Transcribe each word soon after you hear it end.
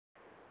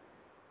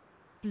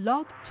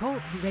Blog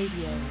Talk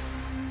Radio.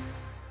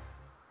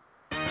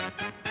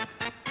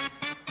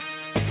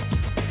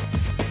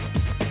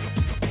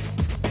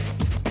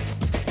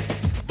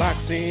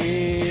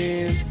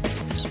 Boxing,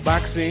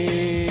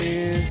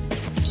 boxing,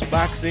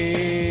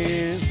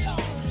 boxing,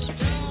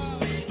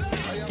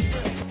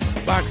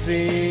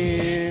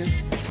 boxing,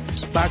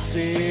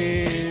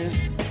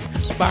 boxing,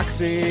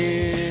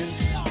 boxing.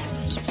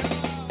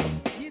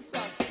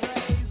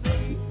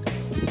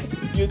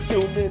 You're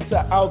tuned into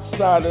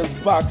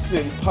Outsiders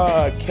Boxing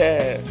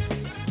Podcast,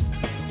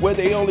 where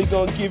they only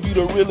gonna give you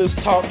the realest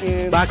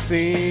talking.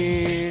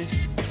 Boxing,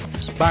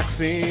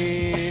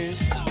 boxing.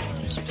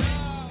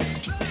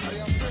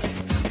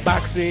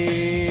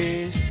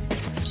 Boxing,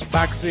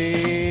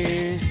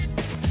 boxing,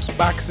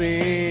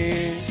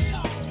 boxing.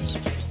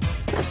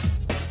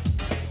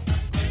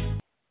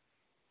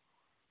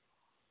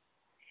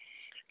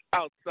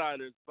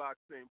 Outsiders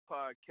Boxing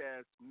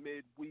Podcast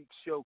midweek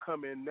show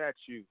coming at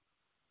you.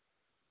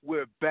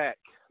 We're back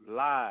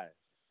live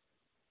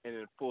and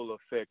in full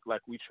effect like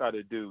we try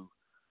to do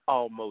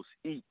almost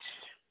each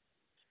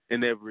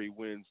and every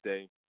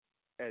Wednesday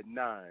at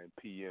 9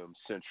 p.m.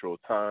 Central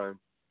Time.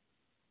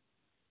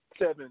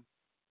 7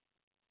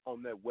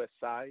 on that west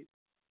side.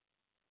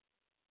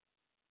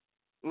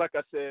 Like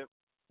I said,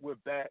 we're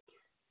back.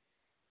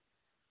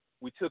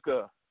 We took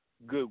a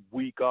good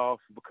week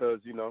off because,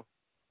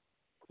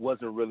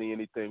 wasn't really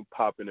anything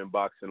popping in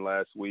boxing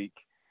last week.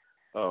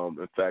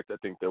 In fact, I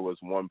think there was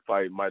one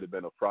fight, might have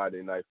been a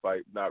Friday night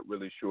fight, not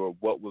really sure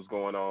what was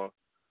going on.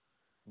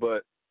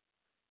 But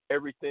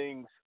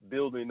everything's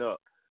building up.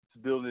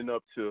 It's building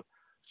up to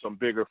some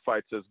bigger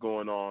fights that's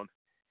going on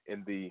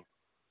in the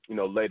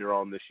later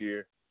on this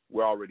year.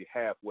 We're already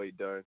halfway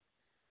done.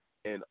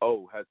 And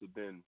has it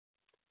been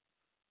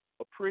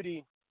a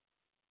pretty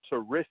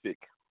terrific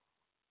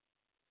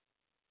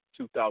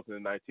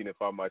 2019,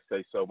 if I might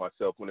say so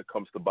myself, when it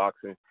comes to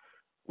boxing.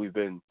 We've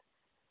been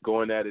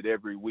going at it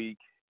every week,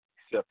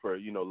 except for,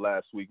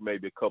 last week,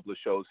 maybe a couple of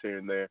shows here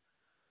and there.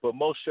 But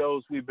most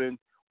shows we've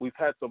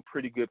had some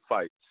pretty good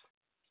fights.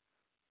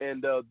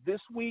 And this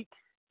week,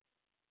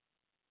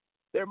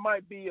 there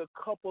might be a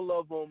couple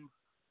of them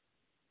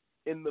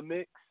in the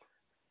mix,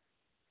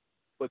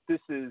 but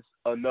this is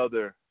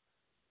another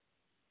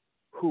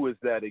Who Is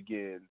That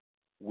Again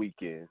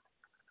weekend.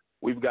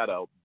 We've got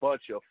a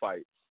bunch of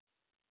fights,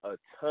 a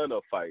ton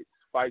of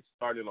fights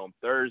starting on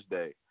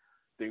Thursday. I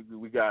think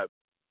we got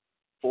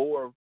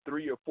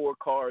 3 or 4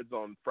 cards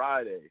on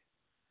Friday,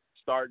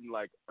 starting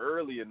like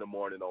early in the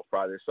morning on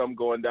Friday. Some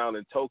going down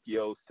in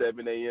Tokyo,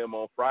 7 a.m.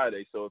 on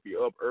Friday. So if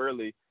you're up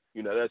early,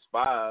 that's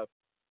 5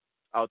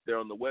 out there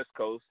on the West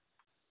Coast.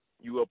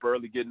 You up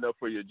early, getting up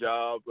for your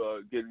job,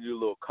 getting you a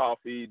little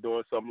coffee,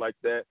 doing something like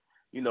that.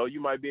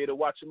 You might be able to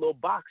watch a little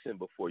boxing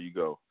before you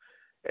go.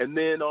 And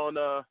then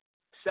on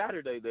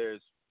Saturday,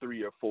 there's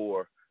 3 or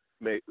 4.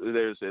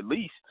 There's at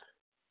least,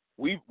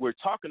 we're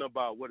talking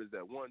about, 1,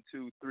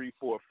 2, 3,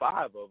 4,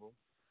 5 of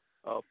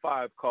them,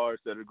 5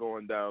 cards that are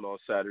going down on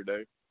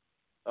Saturday.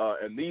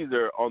 And these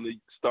are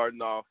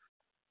starting off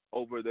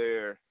over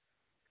there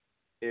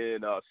in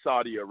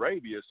Saudi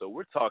Arabia. So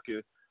we're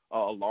talking a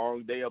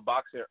long day of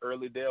boxing,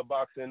 early day of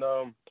boxing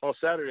on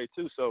Saturday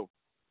too. So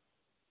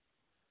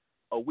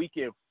a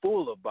weekend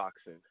full of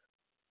boxing.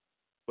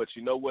 But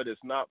you know what?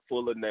 It's not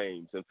full of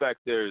names. In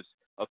fact, there's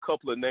a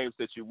couple of names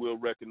that you will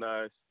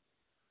recognize,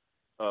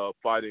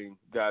 fighting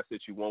guys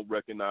that you won't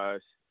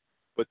recognize.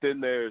 But then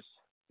there's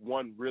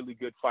one really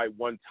good fight,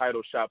 one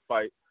title shot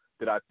fight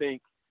that I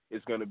think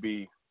is going to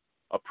be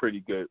a pretty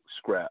good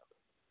scrap.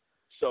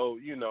 So,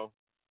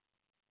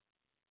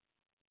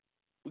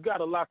 we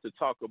got a lot to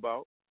talk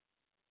about.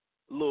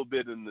 A little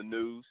bit in the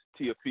news.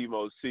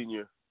 Teofimo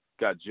Sr.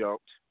 got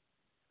jumped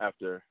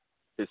after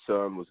his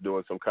son was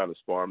doing some kind of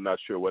spar. I'm not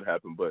sure what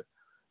happened, but,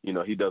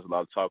 he does a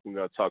lot of talking. We're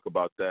going to talk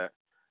about that.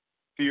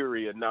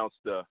 Fury announced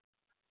the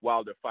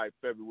Wilder fight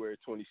February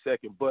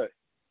 22nd, but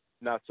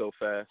not so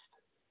fast.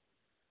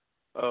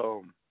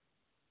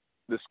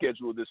 The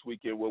schedule this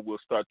weekend, what we'll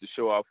start the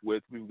show off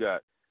with, we've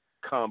got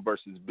Khan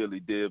versus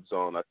Billy Dibbs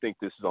on, I think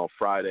this is on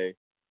Friday,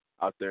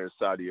 out there in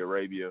Saudi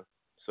Arabia.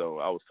 So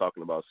I was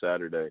talking about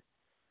Saturday.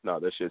 No,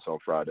 that shit's on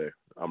Friday.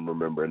 I'm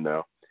remembering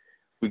now.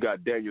 We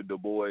got Daniel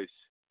Dubois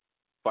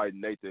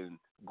fighting Nathan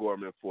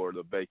Gorman for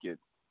the vacant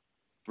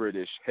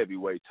British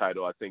heavyweight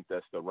title. I think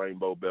that's the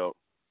Rainbow belt.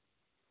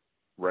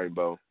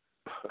 Rainbow.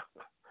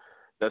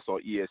 That's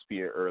on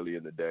ESPN early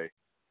in the day.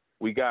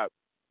 We got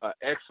an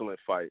excellent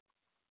fight.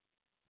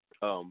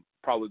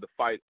 Probably the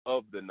fight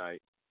of the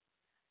night.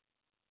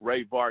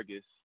 Ray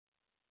Vargas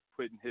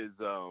putting his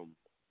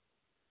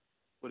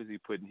what is he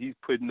putting? He's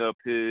putting up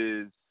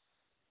his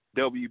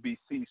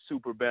WBC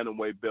super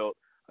bantamweight belt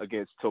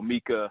against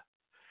Tomiki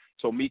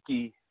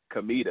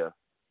Kamita,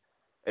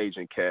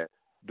 Asian cat,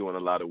 doing a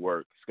lot of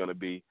work. It's going to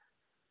be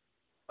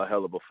a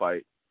hell of a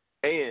fight.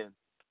 And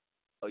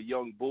a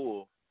young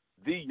bull,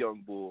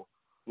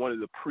 one of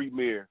the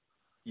premier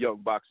young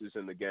boxers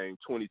in the game,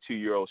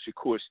 22-year-old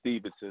Shakur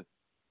Stevenson,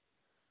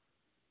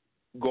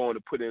 going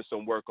to put in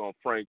some work on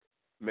Frank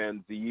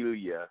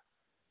Manzilla.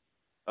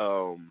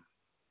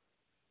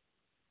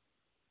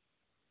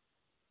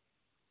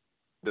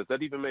 Does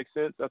that even make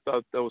sense? I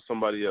thought that was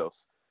somebody else.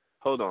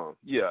 Hold on.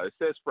 Yeah, it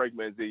says Frank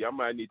Manzilia. I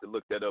might need to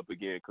look that up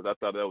again because I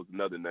thought that was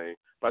another name.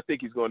 But I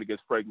think he's going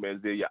against Frank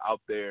Manzilia out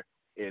there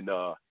in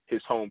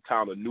his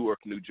hometown of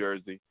Newark, New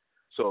Jersey.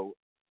 So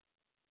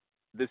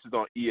this is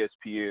on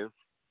ESPN,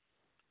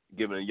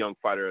 giving a young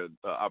fighter an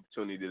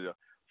opportunity to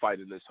fight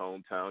in his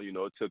hometown. You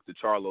know, it took the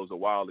Charlos a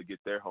while to get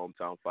their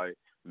hometown fight.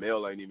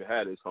 Mel ain't even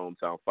had his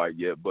hometown fight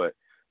yet, but,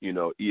 you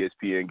know,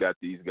 ESPN got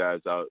these guys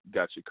out,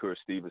 got Shakur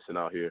Stevenson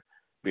out here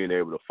being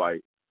able to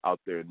fight out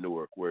there in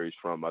Newark, where he's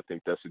from. I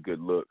think that's a good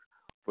look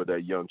for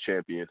that young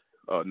champion,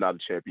 not a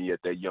champion yet,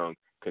 that young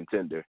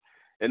contender.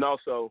 And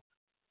also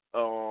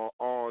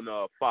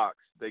on Fox,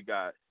 they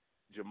got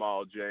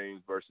Jamal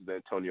James versus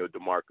Antonio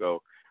DeMarco.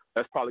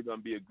 That's probably going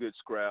to be a good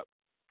scrap,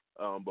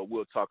 but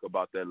we'll talk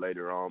about that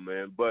later on,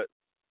 man. But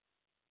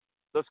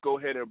let's go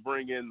ahead and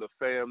bring in the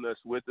fam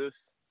that's with us,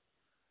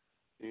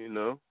 you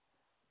know.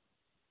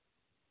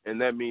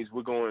 And that means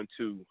we're going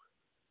to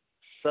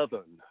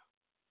Southern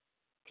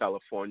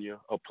California,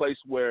 a place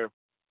where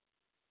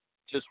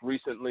just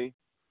recently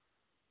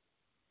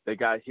they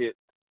got hit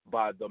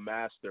by the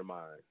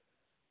mastermind.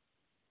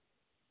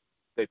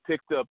 They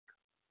picked up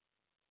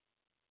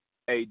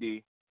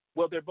AD.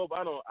 Well, they're both.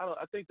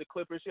 I think the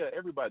Clippers. Yeah,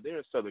 everybody. They're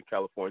in Southern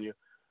California,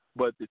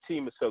 but the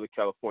team in Southern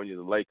California,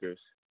 the Lakers.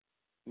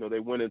 You know, they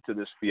went into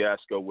this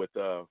fiasco with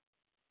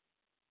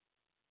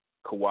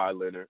Kawhi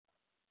Leonard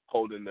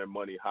holding their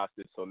money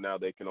hostage, so now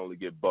they can only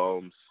get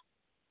bums.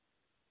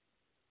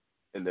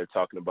 And they're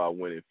talking about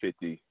winning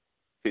 50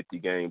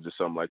 games or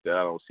something like that.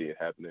 I don't see it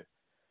happening.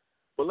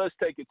 But let's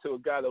take it to a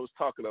guy that was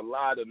talking a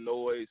lot of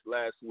noise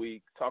last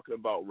week, talking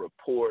about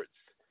reports,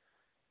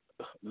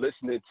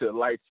 listening to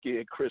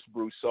light-skinned Chris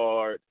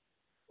Broussard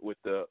with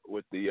the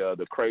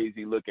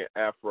crazy looking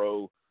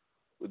afro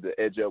with the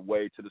edge up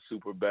way to the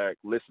super back,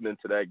 listening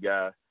to that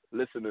guy,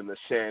 listening to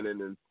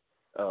Shannon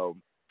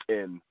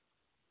and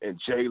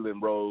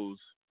Jalen Rose,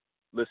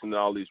 listening to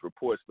all these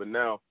reports. But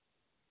now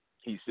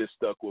he's just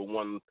stuck with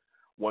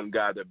one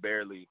guy that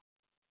barely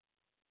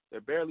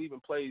even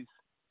plays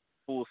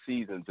full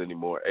seasons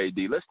anymore, AD.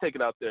 Let's take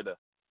it out there to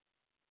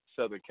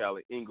Southern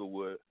Cali,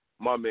 Inglewood.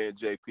 My man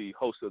JP,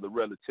 host of the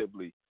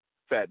Relatively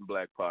Fat and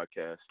Black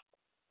podcast.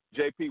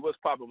 JP, what's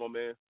poppin', my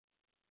man?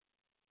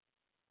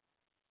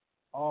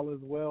 All is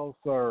well,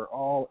 sir.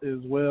 All is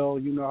well.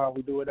 You know how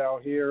we do it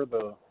out here.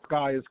 The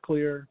sky is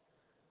clear.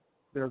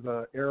 There's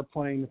an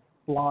airplane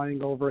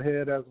flying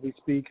overhead as we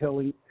speak,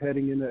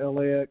 heading into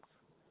LAX.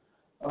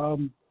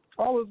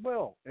 All is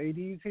well.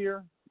 AD's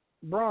here.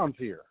 Bron's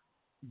here.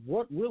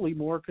 What really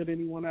more could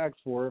anyone ask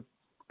for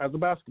as a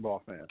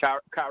basketball fan?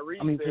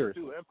 Kyrie's there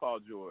seriously. Too, and Paul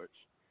George.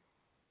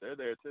 They're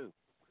there too.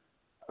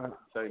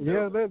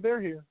 Yeah,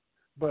 they're here.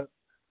 But,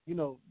 you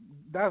know,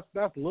 that's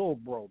Lil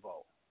Bro,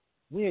 though.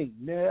 We ain't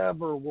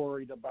never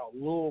worried about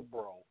Lil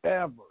Bro,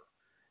 ever.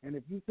 And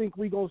if you think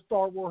we going to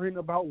start worrying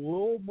about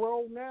Lil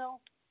Bro now,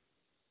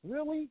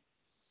 really?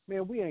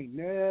 Man, we ain't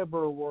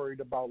never worried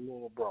about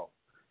Lil Bro.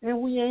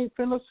 And we ain't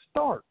finna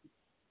start.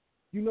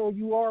 You know,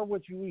 you are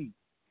what you eat,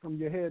 from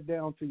your head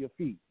down to your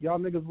feet. Y'all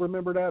niggas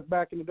remember that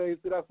back in the days?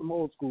 That's some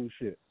old school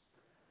shit.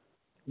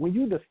 When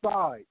you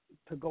decide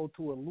to go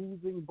to a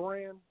losing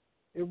brand,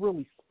 it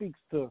really speaks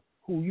to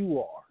who you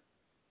are.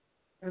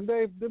 And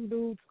them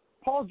dudes,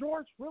 Paul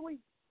George, really?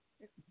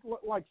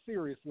 Like,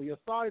 seriously,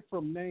 aside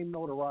from name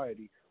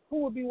notoriety,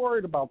 who would be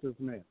worried about this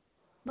man?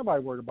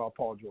 Nobody worried about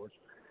Paul George.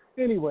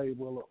 Anyway,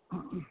 well,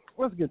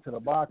 let's get to the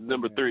boxing.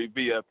 Number 3,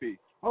 VIP.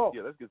 Oh.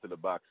 Yeah, let's get to the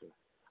boxing.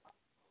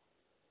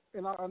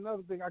 And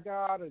another thing, I've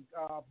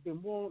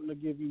been wanting to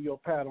give you your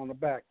pat on the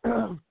back.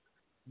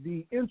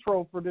 The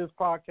intro for this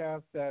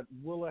podcast that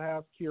Willa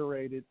has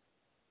curated,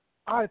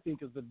 I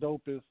think is the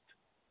dopest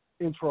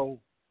intro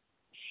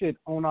shit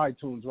on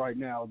iTunes right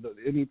now,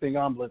 anything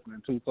I'm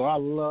listening to. So I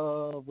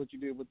love what you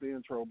did with the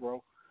intro,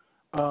 bro.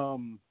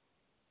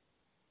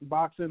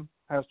 Boxing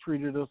has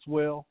treated us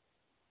well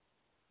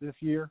this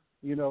year.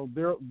 You know,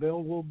 there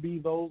will be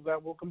those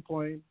that will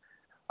complain.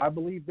 I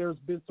believe there's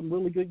been some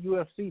really good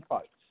UFC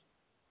fights.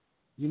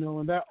 You know,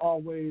 and that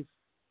always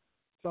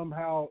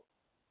somehow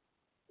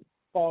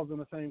falls in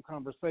the same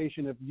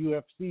conversation. If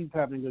UFC's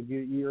having a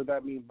good year,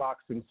 that means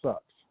boxing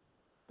sucks.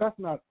 That's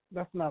not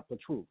the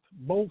truth.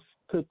 Both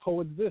could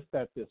coexist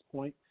at this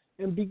point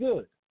and be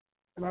good.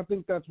 And I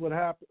think that's what's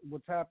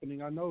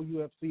happening. I know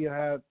UFC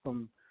had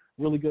some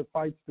really good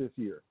fights this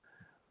year,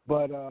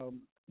 but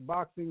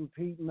boxing's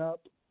heating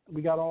up.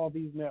 We got all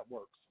these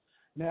networks.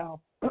 Now,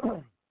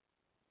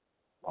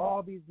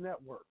 all these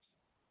networks,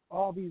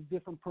 all these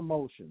different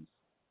promotions,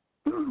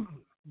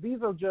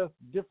 these are just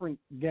different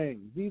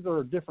gangs. These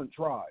are different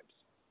tribes.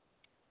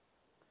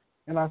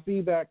 And I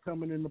see that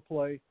coming into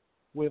play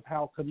with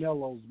how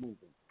Canelo's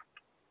moving.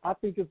 I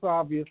think it's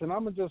obvious, and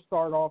I'm going to just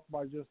start off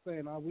by just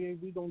saying,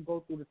 we don't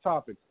go through the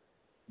topics,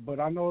 but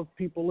I know if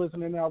people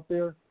listening out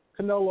there,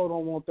 Canelo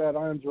don't want that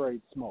Andre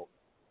smoke,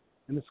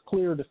 and it's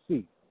clear to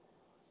see.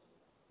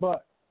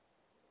 But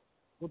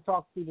we'll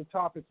talk through the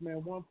topics,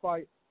 man. One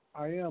fight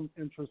I am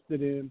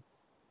interested in,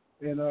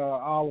 and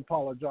I'll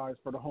apologize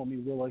for the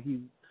homie Willa.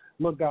 He's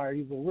a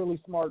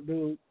really smart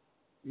dude.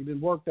 He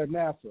done worked at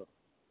NASA.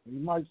 He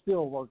might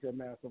still work at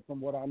NASA from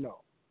what I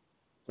know.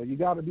 So you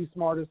got to be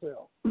smart as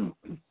hell.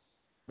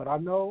 But I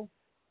know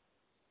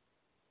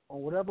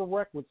on whatever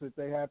requisite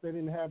they have, they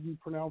didn't have you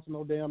pronounce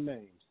no damn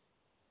names.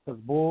 Because,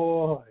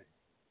 boy,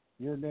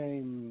 your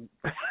name,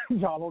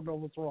 y'all don't know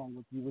what's wrong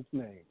with you with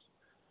names.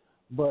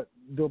 But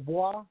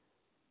Dubois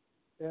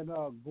and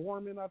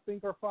Gorman, I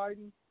think, are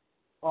fighting.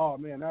 Oh,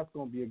 man, that's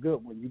going to be a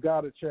good one. You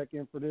got to check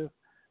in for this.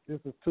 This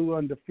is two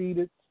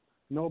undefeated.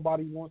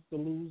 Nobody wants to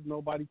lose.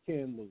 Nobody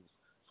can lose.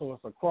 So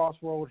it's a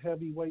crossroad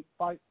heavyweight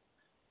fight.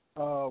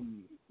 The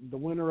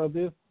winner of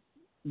this,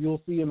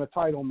 you'll see in a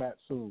title match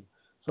soon.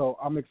 So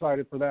I'm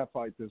excited for that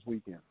fight this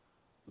weekend.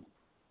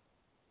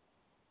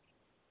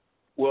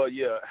 Well,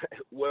 yeah.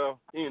 Well,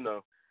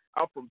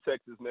 I'm from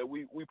Texas, man.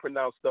 We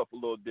pronounce stuff a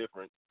little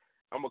different.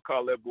 I'm gonna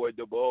call that boy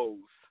Dubois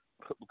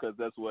because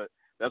that's what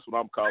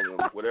I'm calling him.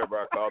 Whatever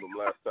I called him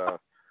last time.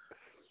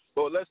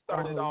 Well, let's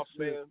start it off,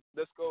 shit. Man.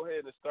 Let's go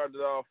ahead and start it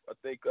off. I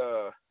think,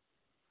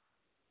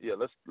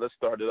 let's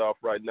start it off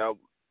right now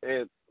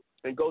and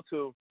go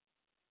to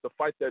the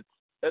fight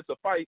that's a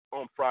fight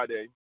on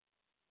Friday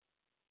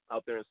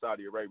out there in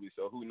Saudi Arabia.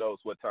 So who knows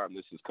what time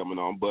this is coming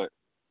on? But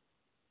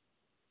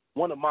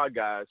one of the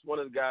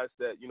guys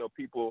that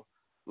people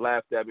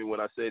laughed at me when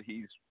I said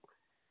he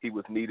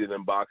was needed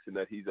in boxing,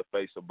 that he's a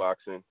face of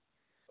boxing.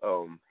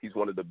 He's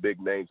one of the big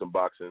names in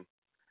boxing.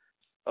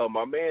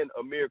 My man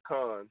Amir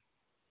Khan,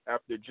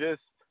 after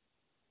just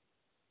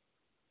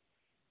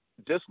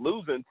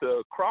losing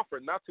to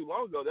Crawford not too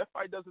long ago, that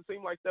fight doesn't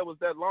seem like that was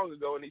that long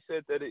ago. And he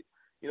said that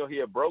he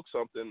had broke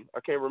something. I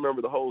can't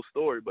remember the whole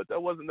story, but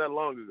that wasn't that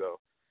long ago.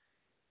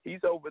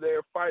 He's over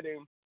there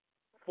fighting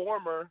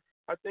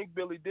I think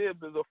Billy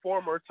Dibbs is a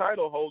former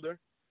title holder.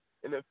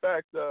 And in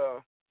fact,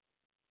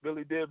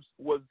 Billy Dibbs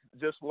was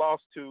just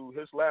lost to,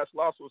 his last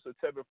loss was to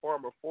Tevin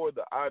Farmer for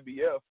the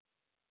IBF.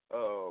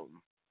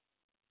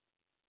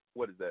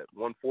 What is that?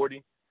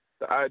 140?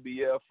 The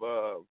IBF,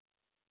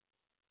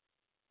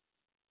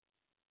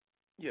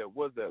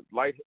 what's that?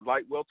 Light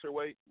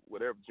welterweight,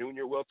 whatever,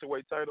 junior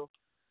welterweight title.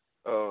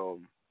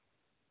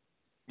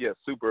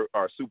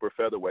 Super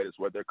featherweight is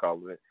what they're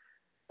calling it.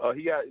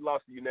 He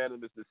lost a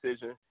unanimous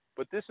decision,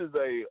 but this is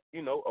a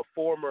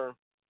former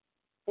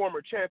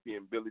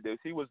champion, Billy Davis.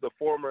 He was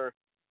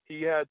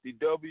he had the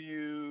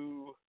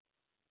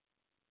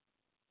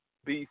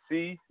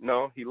WBC.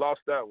 No, he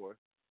lost that one.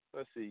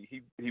 Let's see.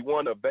 He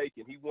won the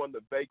Bacon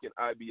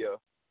IBF.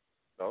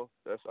 No,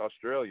 that's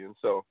Australian.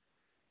 So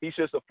he's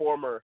just a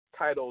former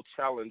title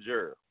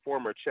challenger,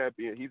 former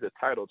champion. He's a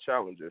title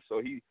challenger. So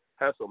he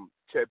has some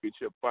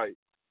championship fights.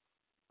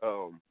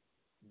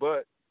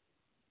 But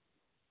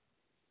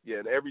yeah,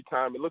 and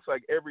it looks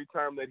like every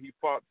time that he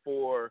fought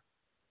for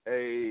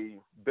a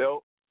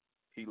belt,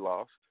 he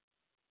lost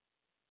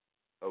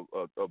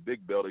a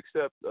big belt,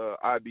 except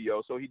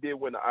IBO. So he did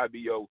win the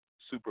IBO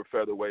super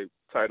featherweight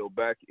title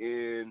back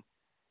in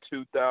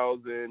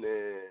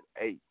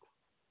 2008.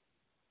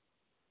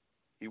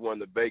 He won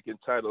the Bacon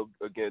title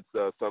against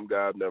some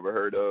guy I've never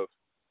heard of.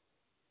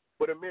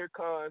 But Amir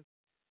Khan,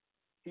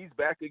 he's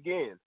back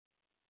again.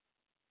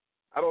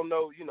 I don't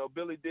know,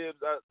 Billy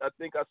Dibbs, I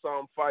think I saw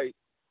him fight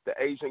the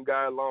Asian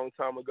guy a long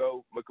time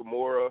ago,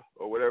 Mikamura,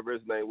 or whatever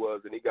his name was,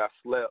 and he got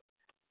slept.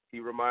 He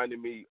reminded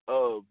me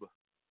of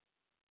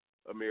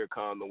Amir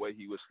Khan, the way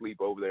he would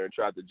sleep over there and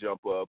tried to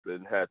jump up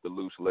and had the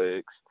loose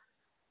legs.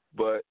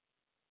 But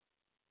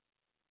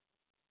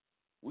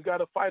we got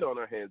a fight on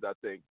our hands, I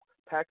think.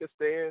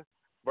 Pakistan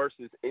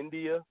versus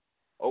India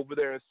over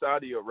there in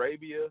Saudi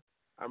Arabia.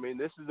 I mean,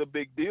 this is a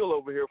big deal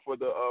over here for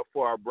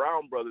our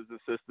brown brothers and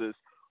sisters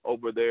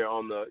over there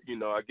on the,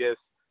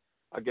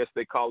 I guess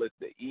they call it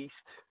the East,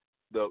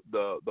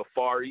 the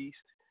Far East.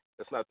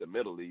 It's not the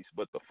Middle East,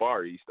 but the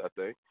Far East, I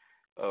think.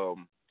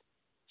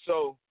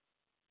 So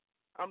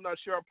I'm not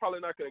sure. I'm probably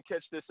not going to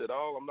catch this at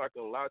all. I'm not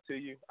going to lie to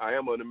you. I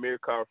am an Amir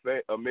Khan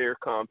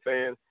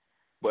fan,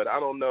 but I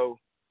don't know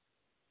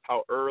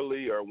how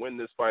early or when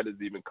this fight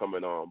is even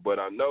coming on. But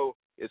I know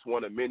it's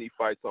one of many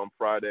fights on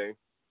Friday.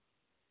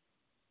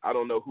 I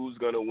don't know who's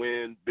going to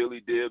win.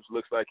 Billy Dibbs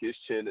looks like his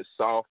chin is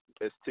soft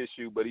as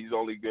tissue, but he's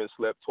only been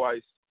slept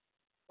twice.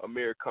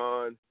 Amir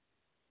Khan,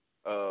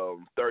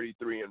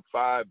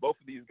 33-5. Both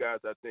of these guys,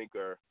 I think,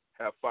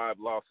 have 5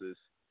 losses.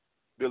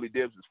 Billy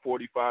Dibbs is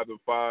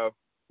 45-5.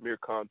 Amir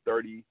Khan,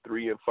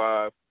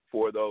 33-5.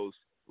 4 of those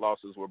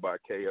losses were by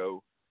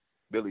KO.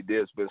 Billy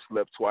Dibbs been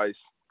slept twice.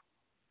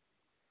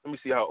 Let me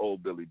see how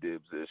old Billy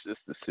Dibbs is,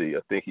 just to see.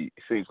 I think he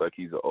seems like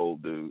he's an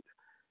old dude.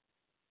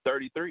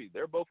 33.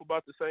 They're both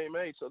about the same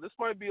age, so this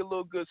might be a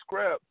little good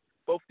scrap.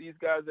 Both of these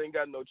guys ain't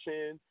got no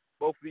chin.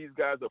 Both of these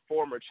guys are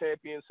former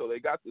champions, so they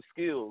got the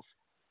skills,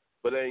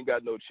 but they ain't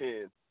got no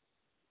chin.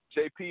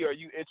 JP, are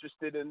you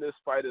interested in this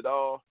fight at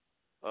all?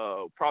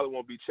 Probably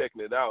won't be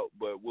checking it out,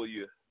 but will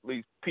you at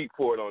least peek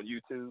for it on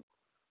YouTube?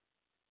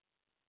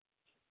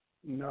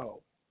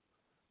 No.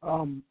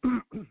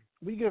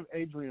 We give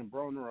Adrian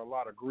Broner a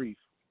lot of grief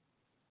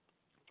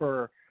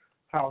for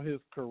how his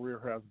career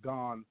has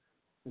gone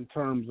in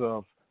terms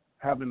of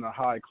having a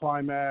high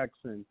climax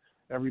and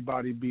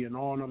everybody being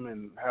on him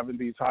and having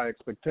these high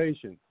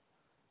expectations.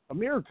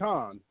 Amir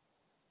Khan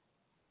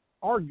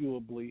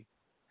arguably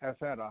has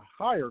had a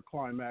higher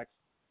climax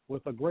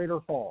with a greater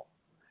fall.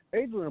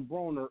 Adrian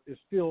Broner is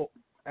still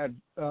at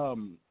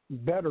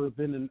better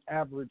than an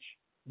average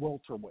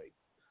welterweight.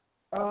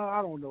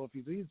 I don't know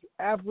if he's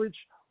average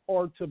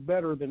or to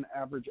better than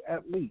average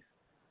at least.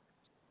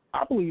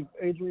 I believe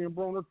Adrian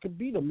Broner could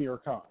beat Amir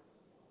Khan.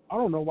 I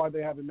don't know why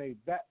they haven't made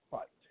that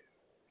fight,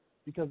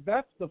 because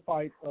that's the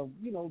fight of,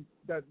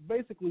 that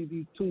basically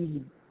these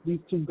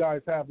two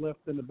guys have left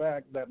in the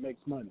bag that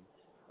makes money.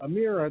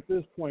 Amir at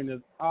this point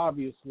is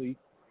obviously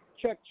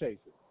check chasing,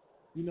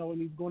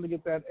 and he's going to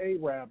get that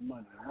Arab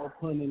money, no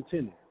pun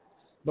intended.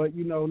 But,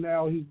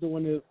 now he's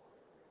doing this,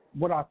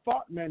 what I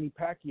thought Manny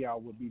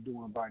Pacquiao would be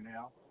doing by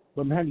now,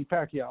 but Manny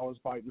Pacquiao is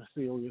fighting a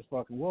serious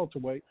fucking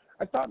welterweight.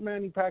 I thought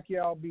Manny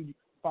Pacquiao would be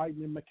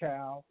fighting in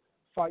Macau,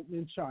 fighting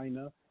in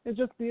China, and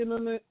just being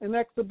an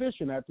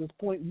exhibition at this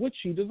point, which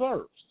he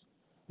deserves.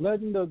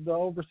 Letting the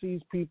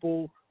overseas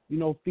people,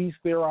 feast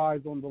their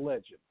eyes on the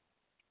legend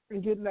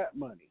and getting that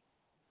money.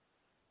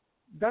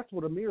 That's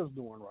what Amir's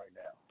doing right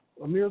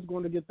now. Amir's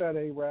going to get that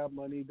Arab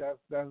money.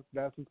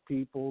 That's his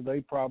people.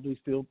 They probably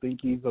still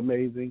think he's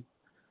amazing,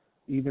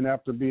 even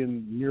after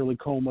being nearly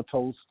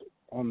comatose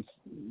on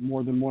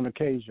more than one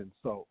occasion.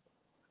 So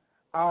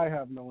I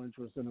have no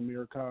interest in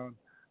Amir Khan.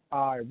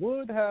 I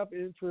would have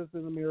interest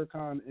in Amir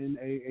Khan in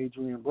a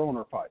Adrian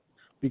Broner fight,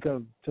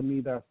 because to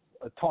me that's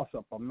a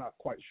toss-up. I'm not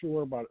quite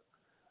sure, but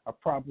I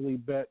probably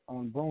bet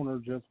on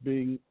Broner just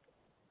being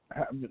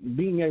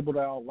able to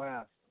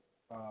outlast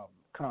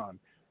Khan.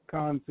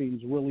 Khan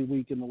seems really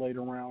weak in the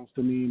later rounds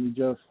to me, and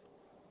he just,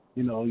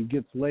 he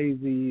gets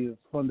lazy, his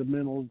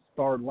fundamentals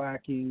start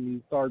lacking,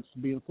 he starts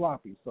being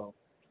sloppy. So,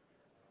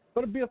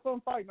 but it'd be a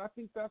fun fight, and I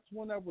think that's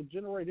one that would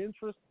generate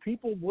interest.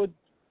 People would,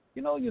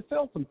 you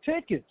sell some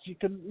tickets. You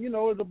can,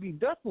 it'll be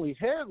definitely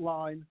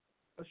headline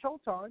a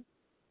Showtime.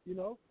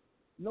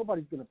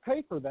 Nobody's going to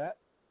pay for that,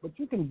 but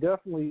you can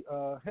definitely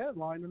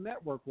headline a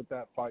network with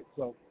that fight.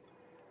 So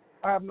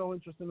I have no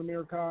interest in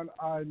Amir Khan.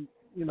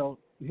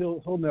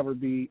 He'll never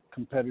be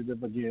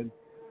competitive again.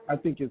 I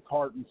think his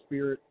heart and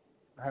spirit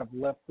have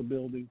left the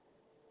building.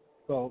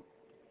 So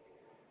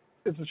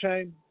it's a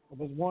shame. It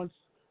was once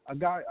a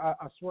guy,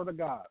 I swear to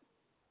God,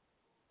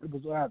 it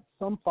was at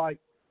some fight,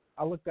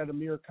 I looked at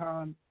Amir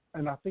Khan,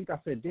 and I think I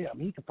said, damn,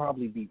 he could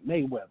probably beat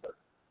Mayweather.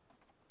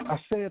 I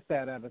said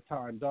that at a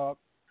time, dog.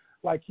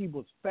 Like, he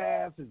was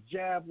fast, his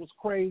jab was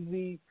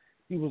crazy,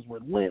 he was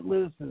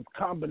relentless, his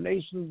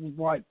combinations was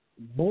like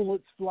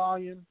bullets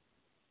flying.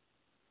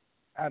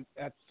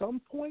 At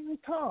some point in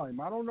time,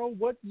 I don't know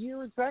what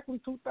year exactly,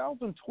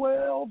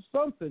 2012,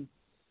 something.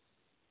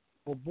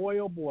 But boy,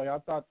 oh boy, I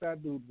thought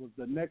that dude was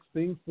the next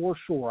thing for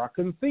sure. I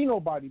couldn't see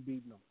nobody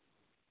beating him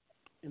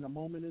in a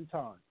moment in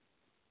time.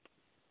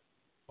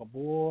 But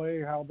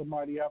boy, how the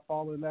mighty have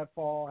fallen. That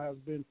fall has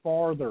been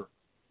farther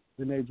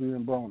than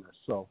Adrian Broner.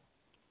 So,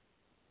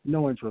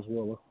 no interest,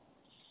 Willa.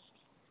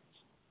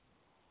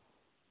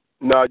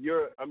 No,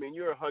 you're 100%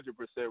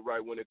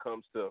 right when it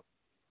comes to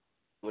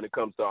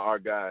our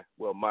guy,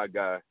 my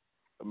guy,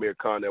 Amir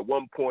Khan. At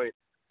one point,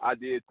 I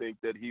did think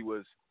that he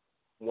was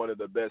one of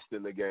the best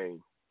in the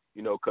game,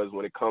 because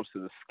when it comes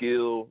to the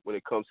skill, when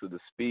it comes to the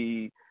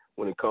speed,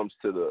 when it comes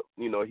to the,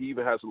 he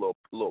even has a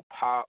little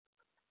pop.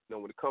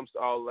 When it comes to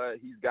all that,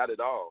 he's got it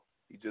all.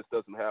 He just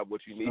doesn't have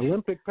what you need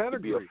Olympic to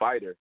pedigree. be a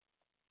fighter.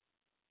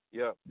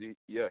 Yeah, he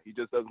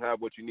just doesn't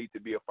have what you need to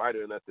be a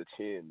fighter, and that's the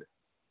chin.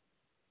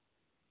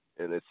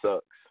 And it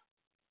sucks.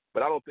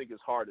 But I don't think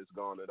his heart is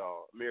gone at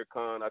all. Amir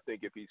Khan, I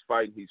think if he's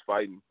fighting, he's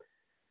fighting.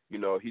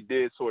 He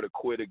did sort of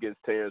quit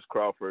against Terrence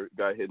Crawford,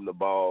 got hit in the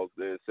balls,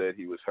 then said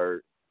he was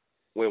hurt.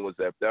 When was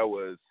that? That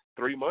was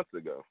 3 months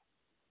ago.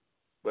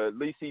 But at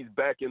least he's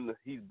back in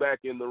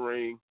the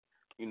ring,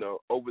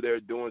 over there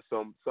doing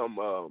some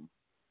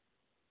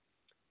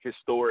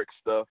historic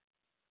stuff.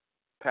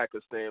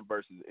 Pakistan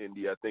versus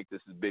India. I think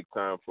this is big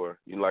time for,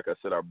 like I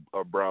said,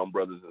 our brown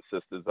brothers and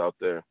sisters out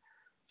there.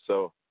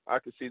 So I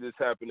can see this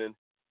happening.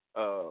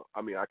 I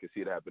can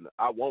see it happening.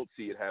 I won't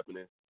see it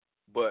happening,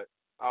 but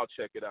I'll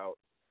check it out.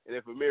 And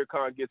if Amir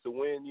Khan gets a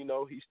win,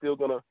 he's still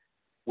gonna,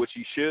 which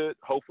he should.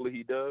 Hopefully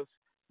he does.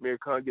 Amir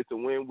Khan gets a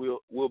win.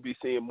 We'll be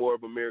seeing more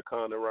of Amir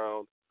Khan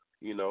around,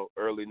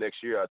 early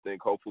next year. I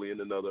think hopefully in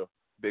another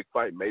big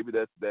fight. Maybe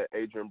that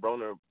Adrian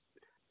Broner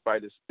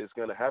fight is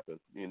gonna happen.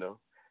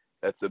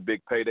 That's a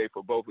big payday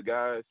for both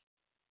guys.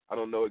 I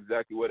don't know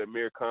exactly what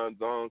Amir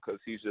Khan's on, because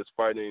he's just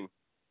fighting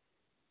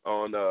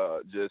on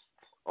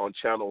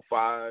Channel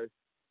 5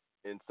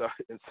 in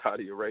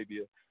Saudi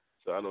Arabia.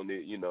 So I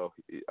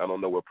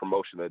don't know what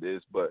promotion that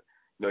is, but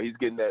he's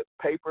getting that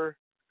paper,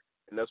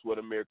 and that's what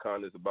Amir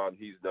Khan is about.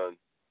 He's done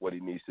what he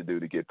needs to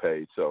do to get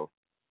paid. So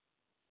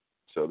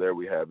there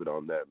we have it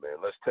on that, man.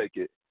 Let's take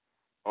it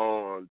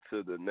on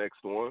to the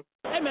next one.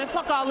 Hey man,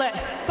 fuck all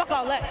that. Fuck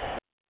all that.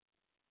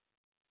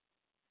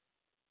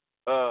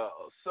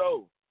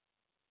 So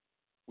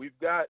we've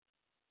got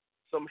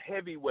some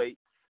heavyweights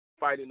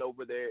fighting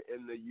over there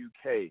in the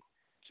UK.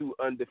 Two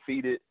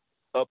undefeated,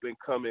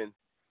 up-and-coming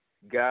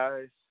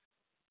guys.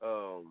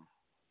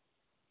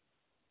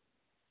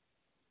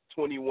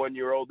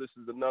 21-year-old. This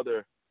is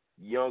another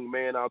young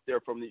man out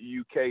there from the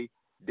UK,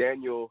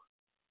 Daniel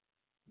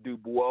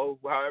Dubois.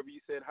 How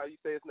you say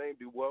his name?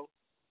 Dubois.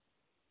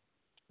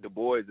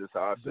 Dubois is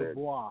how I say it.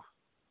 Dubois.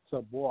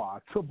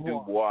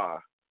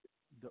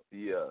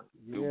 Yeah,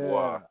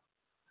 Dubois.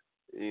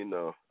 You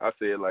know, I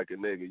say it like a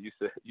nigga.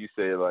 You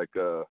say it like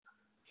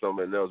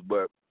something else.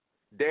 But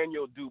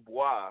Daniel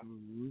Dubois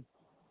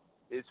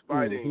is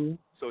fighting.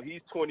 So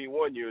he's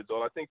 21 years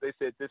old. I think they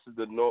said this is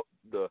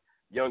the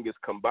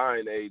youngest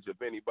combined age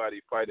of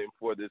anybody fighting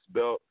for this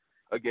belt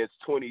against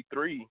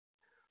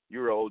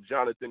 23-year-old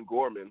Jonathan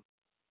Gorman,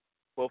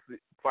 both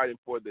fighting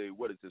for the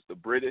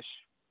British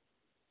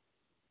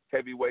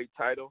heavyweight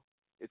title.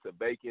 It's a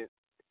vacant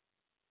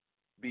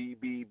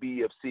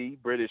BBBFC,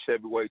 British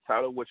heavyweight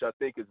title, which I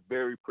think is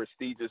very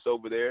prestigious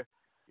over there.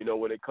 You know,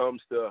 when it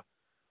comes to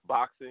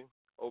boxing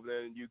over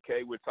there in the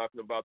UK, we're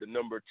talking about the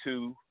number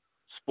 2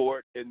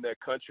 sport in their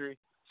country.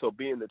 So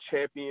being the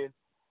champion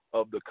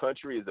of the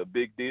country is a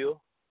big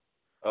deal.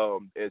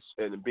 And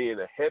being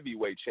a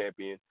heavyweight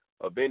champion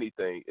of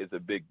anything is a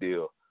big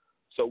deal.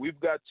 So we've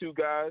got two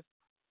guys.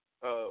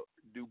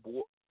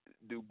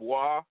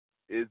 Dubois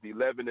is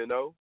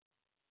 11-0.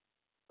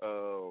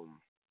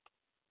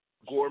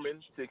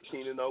 Gorman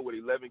 16-0 with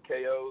 11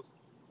 KOs.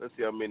 Let's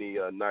see how many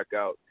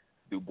knockouts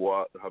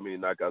Dubois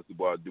has.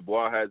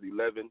 Dubois has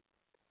 11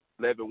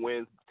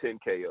 wins, 10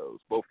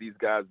 KOs. Both these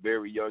guys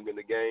very young in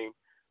the game.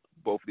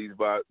 Both these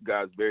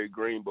guys very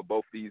green, but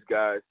both these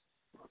guys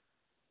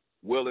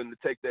willing to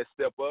take that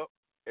step up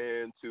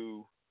and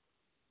to,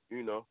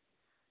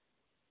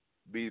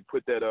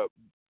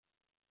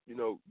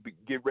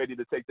 get ready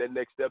to take that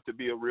next step to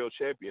be a real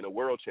champion, a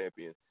world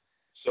champion.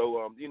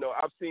 So,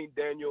 I've seen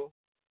Daniel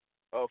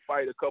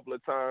fight a couple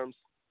of times.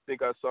 I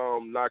think I saw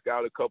him knock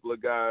out a couple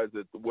of guys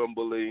at the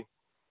Wembley,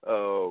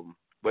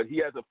 but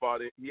he hasn't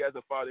fought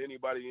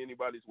anybody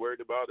anybody's worried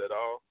about at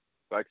all.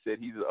 Like I said,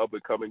 he's an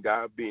up-and-coming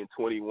guy. Being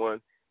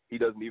 21, he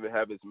doesn't even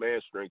have his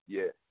man strength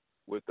yet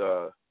with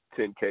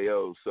 10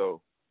 KOs. So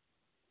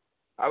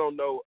I don't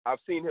know. I've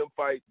seen him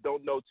fight.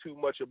 Don't know too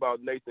much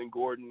about Nathan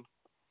Gordon,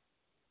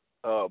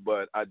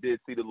 but I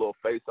did see the little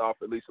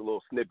face-off, at least a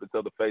little snippets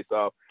of the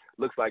face-off.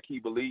 Looks like he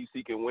believes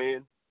he can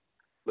win.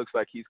 Looks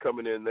like he's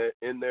coming in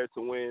there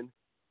to win,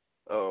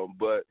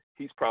 but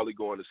he's probably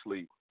going to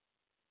sleep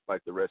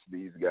like the rest of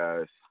these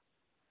guys.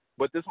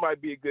 But this might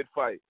be a good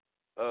fight.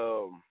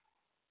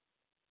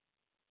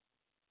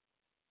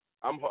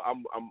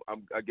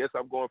 I guess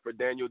I'm going for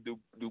Daniel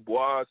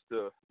Dubois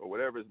or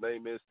whatever his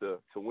name is to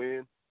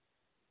win,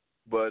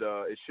 but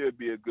it should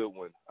be a good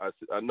one. I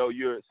know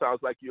it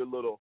sounds like you're a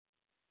little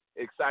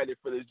excited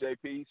for this,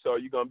 JP. So are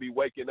you going to be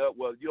waking up?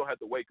 Well, you don't have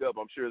to wake up.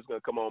 I'm sure it's going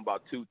to come on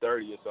about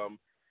 2:30 or something.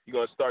 You're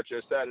going to start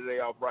your Saturday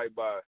off right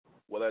by,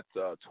 that's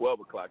 12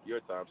 o'clock your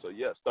time. So,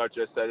 yeah, start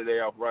your Saturday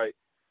off right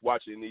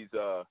watching these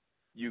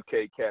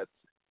UK cats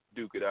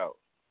duke it out.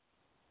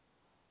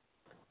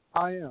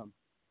 I am.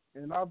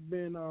 And I've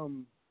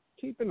been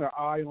keeping an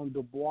eye on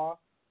Dubois.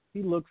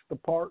 He looks the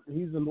part.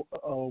 He's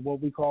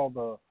what we call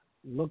the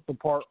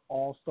look-the-part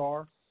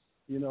all-star.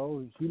 He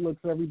looks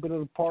every bit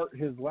of the part.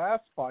 His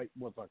last fight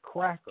was a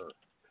cracker.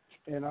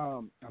 And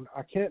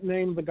I can't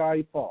name the guy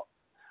he fought.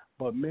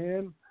 But,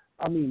 man,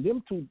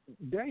 them two,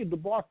 Daniel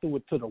Dubois threw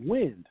it to the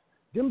wind.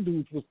 Them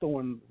dudes was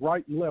throwing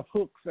right and left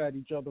hooks at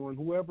each other, and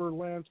whoever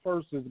lands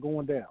first is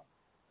going down.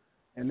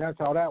 And that's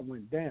how that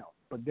went down.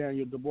 But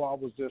Daniel Dubois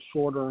was just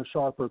shorter and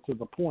sharper to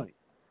the point.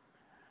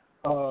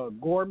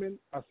 Gorman,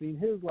 I seen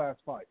his last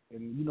fight.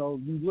 And,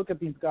 you look at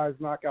these guys'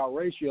 knockout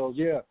ratios,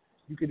 you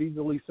could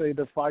easily say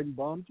they're fighting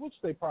bums, which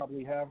they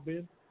probably have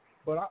been.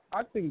 But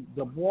I think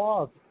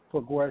Dubois'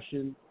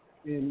 progression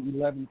in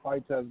 11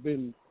 fights has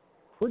been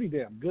pretty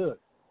damn good.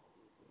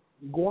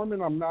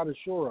 Gorman, I'm not as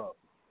sure of.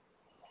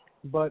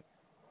 But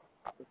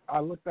I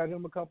looked at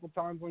him a couple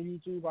times on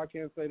YouTube. I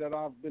can't say that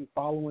I've been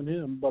following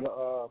him, but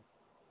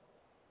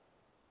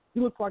he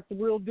looks like the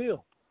real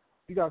deal.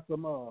 You got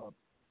some,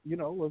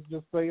 let's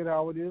just say it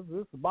how it is.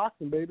 This is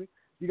boxing, baby.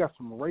 You got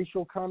some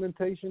racial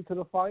connotation to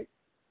the fight.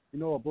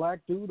 A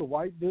black dude, a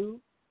white dude.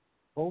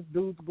 Both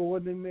dudes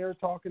going in there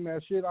talking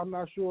that shit. I'm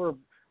not sure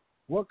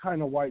what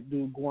kind of white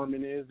dude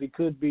Gorman is. He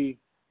could be,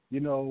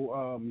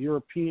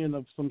 European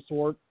of some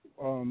sort,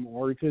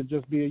 or he could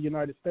just be a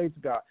United States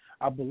guy.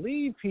 I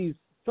believe he's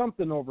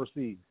something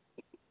overseas.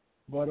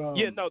 But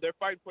they're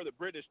fighting for the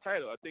British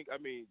title. I think,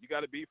 you got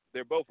to be.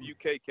 They're both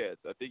UK cats.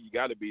 I think you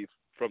got to be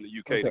from the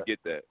UK to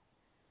get that.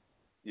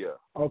 Yeah.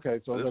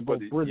 Okay, so they're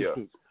both British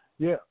dudes.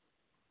 Yeah.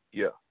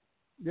 Yeah.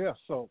 Yeah.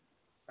 So,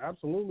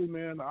 absolutely,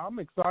 man. I'm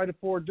excited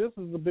for it. This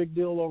is a big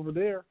deal over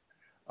there.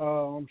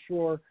 I'm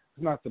sure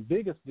it's not the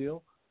biggest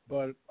deal,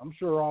 but I'm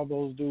sure all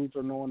those dudes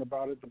are knowing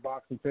about it, the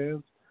boxing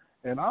fans.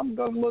 And I'm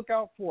going to look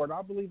out for it.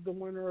 I believe the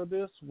winner of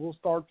this we'll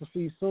start to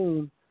see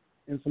soon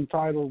in some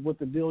titles with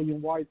the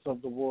Dillian Whites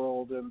of the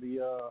world and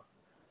the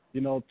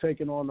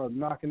taking on or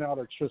knocking out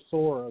a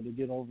Chisora to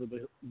get over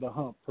the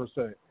hump per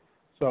se.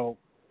 So,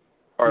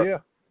 yeah,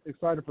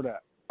 excited for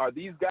that. Are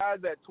these guys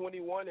at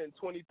 21 and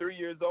 23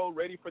 years old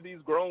ready for these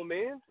grown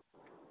men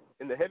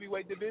in the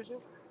heavyweight division?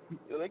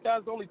 That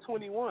guy's only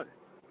 21.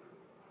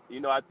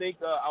 I think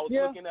I was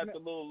looking at the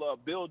little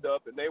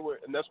build-up,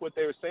 and that's what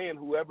they were saying.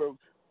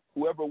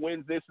 Whoever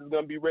wins this is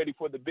going to be ready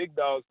for the big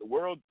dogs, the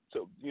world,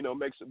 to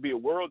be a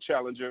world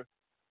challenger.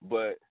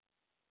 But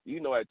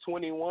at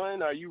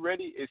 21, are you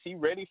ready? Is he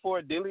ready for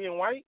a Dillian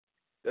White?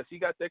 Does he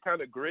got that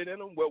kind of grit in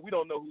him? Well, we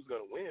don't know who's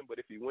going to win, but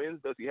if he wins,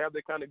 does he have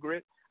that kind of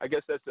grit? I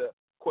guess that's a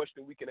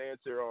question we can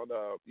answer on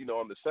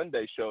on the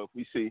Sunday show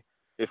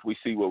if we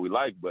see what we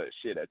like. But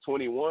shit, at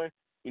 21,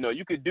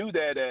 you could do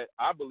that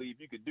I believe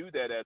you could do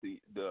that at the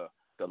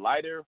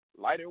lighter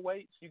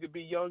weights. You could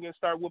be young and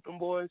start whooping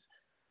boys.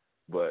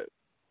 But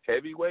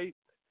heavyweight,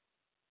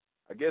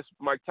 I guess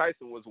Mike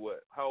Tyson was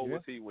what? How old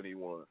was he when he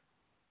won?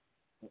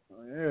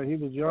 Yeah, he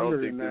was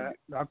younger than that.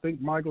 I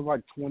think Mike was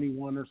like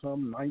 21 or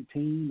something,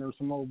 19 or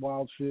some old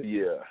wild shit.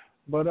 Yeah.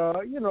 But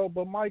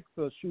but Mike's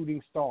a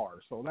shooting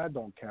star, so that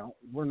don't count.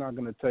 We're not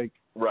going to take.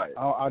 Right.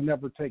 I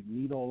never take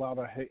needle out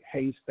of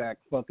haystack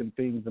fucking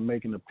things and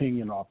make an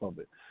opinion off of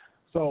it.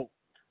 So,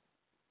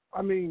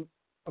 I mean,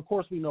 of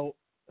course we know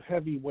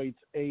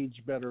heavyweights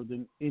age better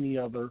than any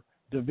other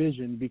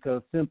division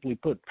because simply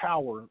put,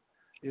 power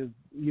is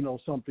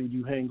something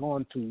you hang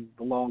on to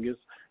the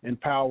longest,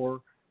 and power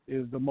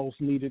is the most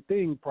needed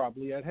thing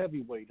probably at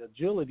heavyweight.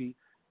 Agility,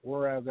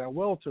 whereas at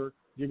welter,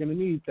 you're going to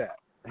need that.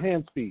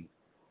 Hand speed.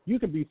 You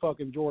could be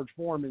fucking George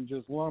Foreman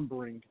just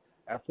lumbering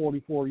at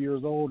 44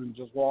 years old and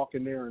just walk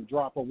in there and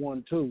drop a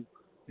 1-2,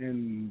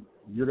 and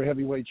you're the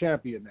heavyweight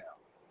champion now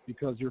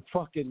because you're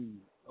fucking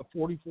a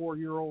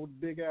 44-year-old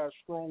big-ass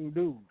strong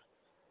dude.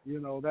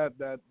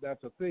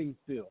 That's a thing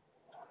still.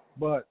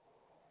 But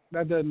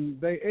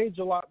they age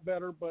a lot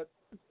better, but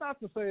it's not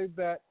to say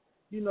that,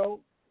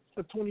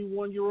 a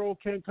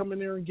 21-year-old can't come in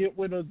there and get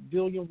with a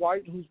Dillian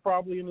White who's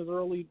probably in his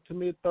early to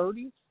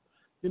mid-30s.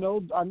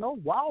 I know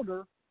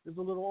Wilder is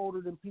a little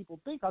older than people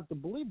think. I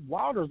believe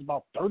Wilder's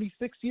about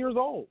 36 years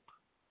old.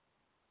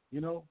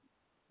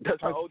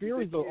 That's how old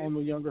Fury's on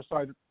the younger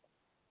side.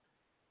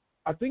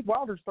 I think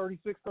Wilder's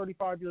 36,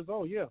 35 years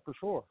old. Yeah, for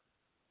sure.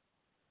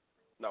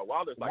 No,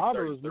 Wilder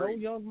is no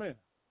young man.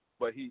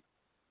 But he's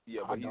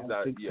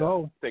not. Think yeah,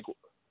 so.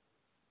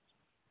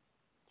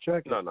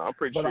 Check it. No, I'm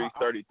pretty sure he's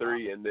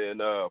 33, and then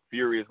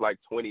Fury is like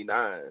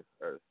 29.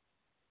 Or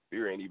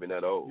Fury ain't even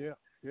that old. Yeah.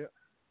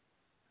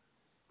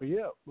 But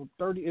yeah,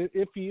 30.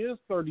 If he is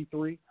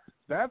 33,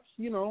 that's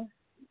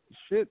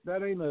shit.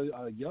 That ain't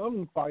a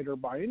young fighter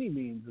by any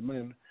means. I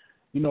mean,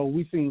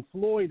 we seen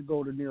Floyd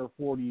go to near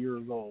 40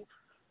 years old.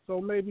 So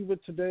maybe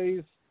with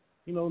today's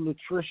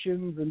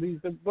nutritions and these,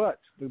 but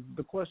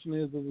the question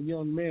is, as a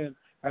young man,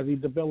 has he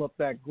developed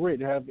that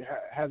grit?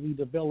 Has he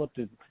developed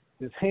his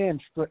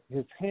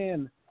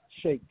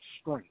handshake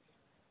strength?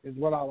 Is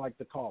what I like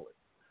to call it.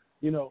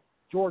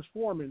 George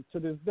Foreman to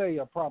this day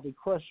will probably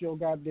crush your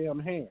goddamn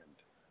hand,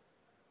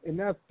 and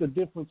that's the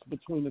difference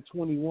between a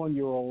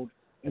 21-year-old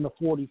and a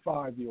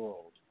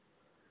 45-year-old.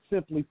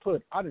 Simply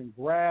put, I done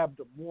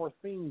grabbed more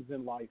things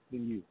in life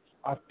than you.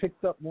 I've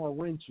picked up more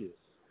wrenches.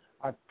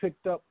 I've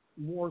picked up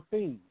more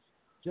things.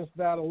 Just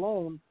that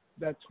alone,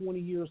 that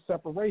 20-year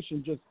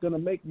separation just going to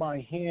make my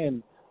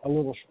hand a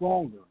little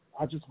stronger.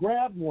 I just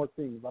grabbed more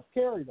things. I've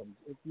carried them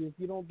if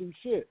you don't do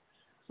shit.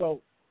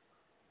 So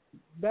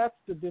that's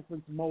the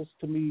difference most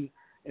to me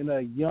in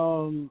a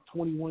young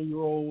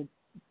 21-year-old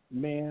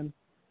man.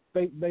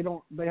 They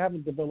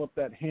haven't developed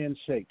that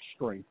handshake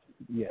strength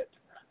yet.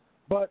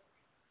 But,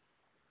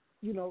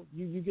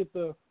 you get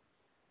the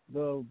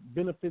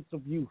benefits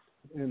of youth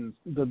and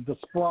the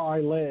spry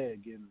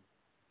leg and,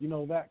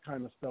 that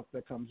kind of stuff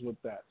that comes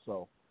with that.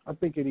 So I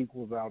think it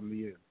equals out in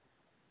the end.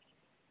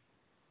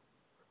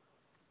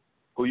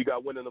 Who you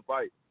got winning the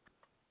fight?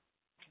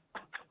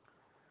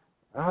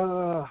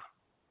 I'm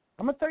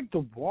going to take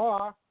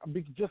Dubois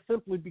just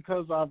simply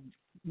because I've,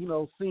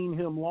 seen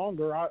him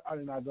longer. I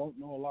don't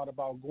know a lot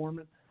about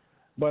Gorman,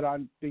 but I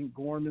think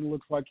Gorman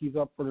looks like he's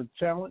up for the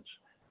challenge.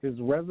 His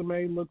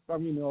resume looks,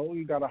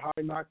 he got a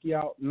high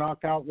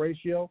knockout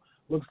ratio.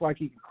 Looks like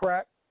he can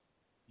crack.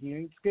 He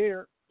ain't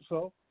scared.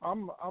 So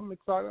I'm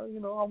excited.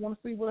 I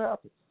want to see what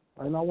happens.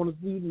 And I want to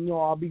see,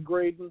 I'll be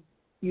grading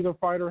either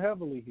fighter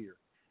heavily here.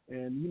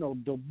 And,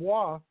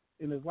 Dubois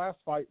in his last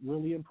fight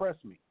really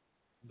impressed me.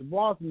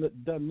 Dubois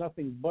done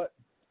nothing but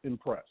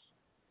impress.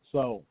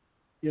 So,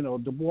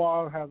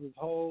 Dubois has his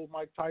whole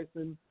Mike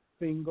Tyson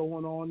thing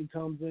going on. He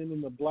comes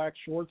in the black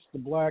shorts, the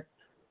black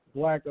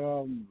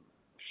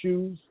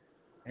shoes,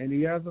 and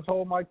he has this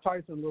whole Mike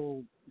Tyson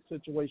little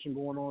situation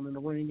going on in the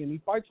ring, and he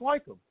fights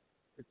like him.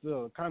 It's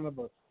a kind of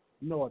a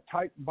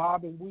tight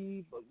bob and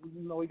weave.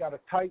 He got a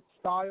tight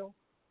style,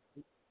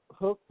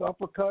 hooks,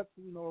 uppercuts,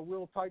 a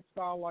real tight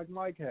style like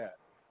Mike had.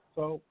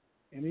 So,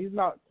 and he's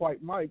not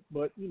quite Mike,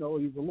 but he's a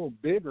little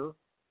bigger,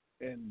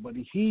 but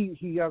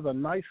he has a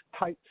nice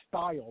tight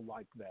style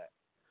like that.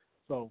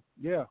 So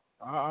yeah,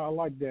 I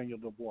like Daniel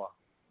Dubois.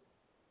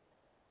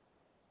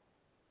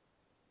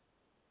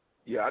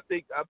 Yeah, I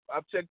think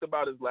I've checked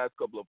about his last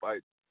couple of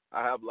fights.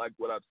 I have liked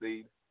what I've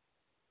seen,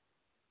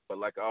 but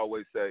like I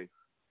always say,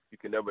 you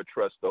can never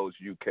trust those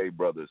UK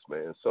brothers,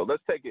 man. So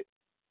let's take it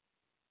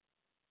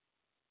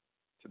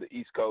to the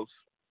East Coast,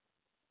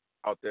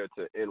 out there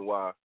to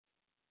NY,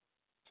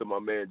 to my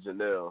man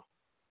Janelle.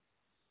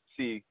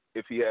 See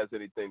if he has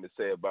anything to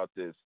say about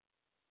this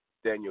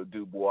Daniel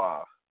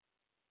Dubois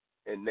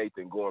and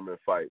Nathan Gorman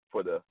fight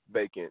for the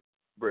vacant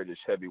British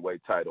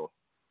heavyweight title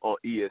on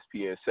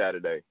ESPN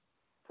Saturday,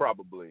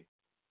 probably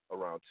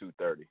around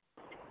 2:30.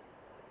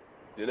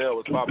 Janelle,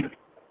 what's popping?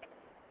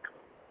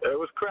 Hey,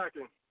 what's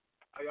cracking?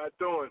 How y'all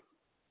doing?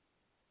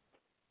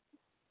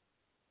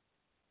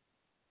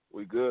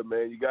 We good,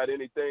 man. You got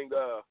anything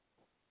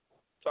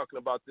talking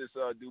about this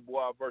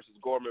Dubois versus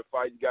Gorman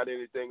fight? You got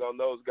anything on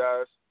those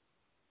guys?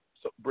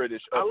 So,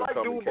 British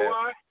up-and-coming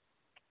cats.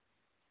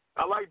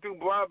 I like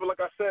Dubois, but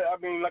like I said, I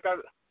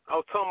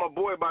was telling my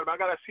boy about it, but I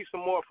got to see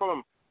some more from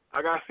him.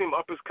 I got to see him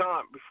up his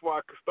comp before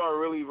I can start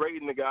really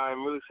rating the guy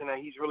and really saying that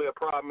he's really a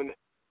problem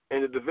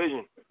in the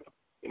division.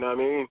 You know what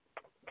I mean?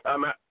 I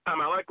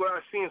like what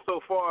I've seen so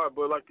far,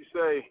 but like you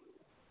say,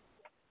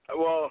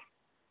 well,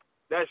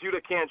 that's you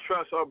that can't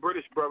trust our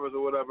British brothers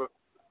or whatever.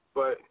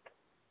 But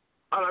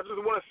I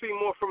just want to see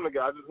more from the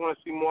guy. I just want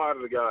to see more out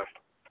of the guy.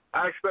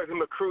 I expect him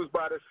to cruise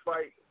by this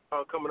fight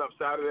coming up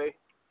Saturday,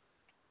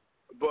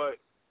 but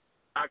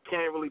I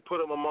can't really put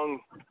him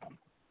among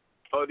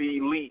the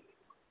elite.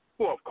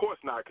 Well, of course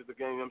not, because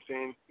again, you know what I'm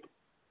saying,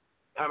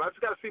 I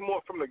just got to see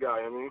more from the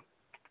guy. I mean,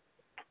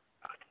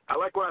 I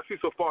like what I see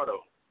so far,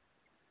 though.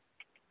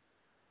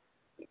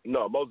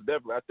 No, most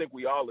definitely. I think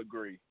we all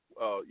agree.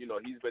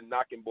 He's been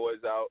knocking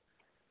boys out,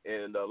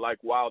 and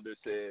like Wilder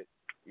said,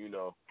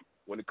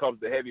 when it comes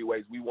to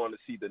heavyweights, we want to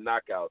see the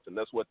knockouts, and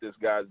that's what this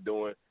guy's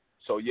doing.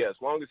 So yeah,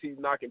 as long as he's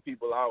knocking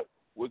people out,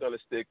 we're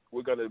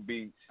gonna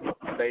be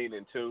staying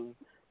in tune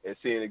and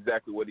seeing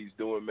exactly what he's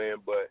doing, man.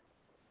 But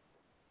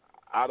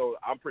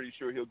I'm pretty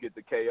sure he'll get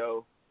the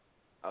KO,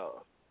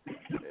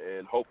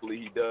 and hopefully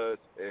he does,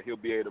 and he'll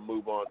be able to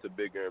move on to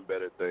bigger and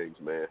better things,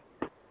 man.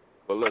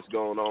 But let's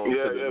go on to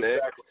the next.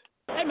 Exactly.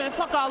 Hey, man,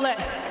 fuck all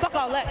that. Fuck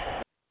all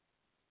that.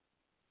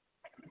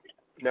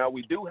 Now,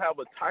 we do have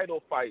a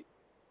title fight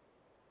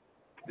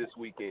this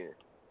weekend,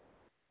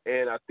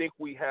 and I think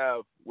we're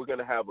going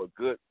to have a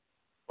good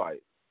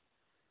fight.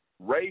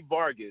 Ray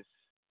Vargas,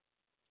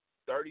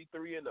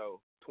 33-0,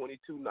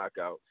 22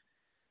 knockouts,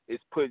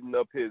 is putting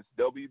up his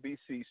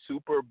WBC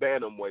Super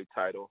Bantamweight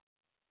title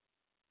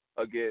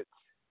against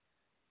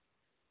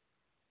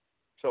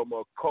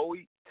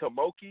Tomoki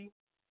Kameda.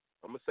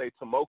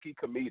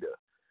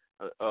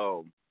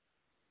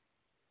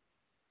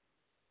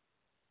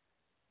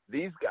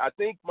 I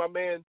think my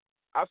man,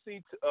 I've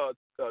seen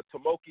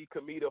Tomoki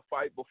Kameda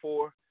fight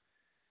before,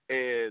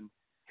 and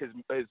his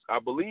I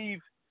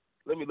believe,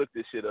 let me look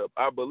this shit up.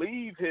 I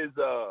believe his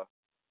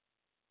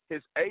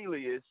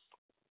alias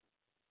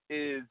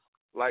is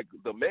like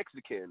the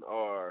Mexican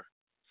or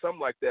something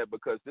like that,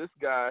 because this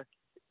guy,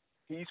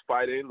 he's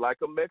fighting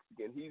like a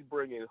Mexican. He's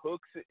bringing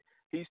hooks.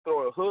 He's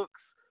throwing hooks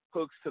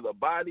to the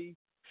body,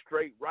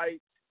 straight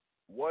rights,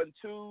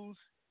 1-2s.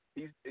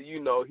 He's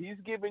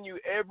giving you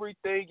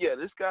everything. Yeah,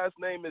 this guy's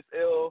name is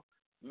El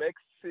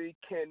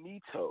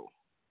Mexicanito.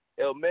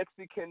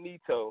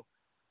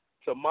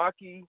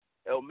 Tamaki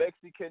El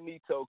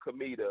Mexicanito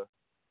Kameda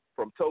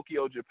from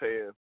Tokyo,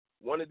 Japan.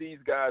 One of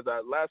these guys,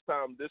 last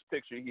time this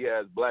picture, he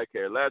has black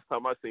hair. Last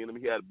time I seen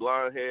him, he had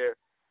blonde hair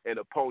and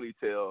a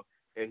ponytail,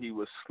 and he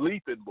was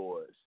sleeping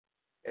boys.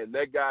 And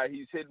that guy,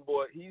 he's hitting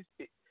boys.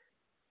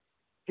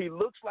 He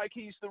looks like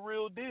he's the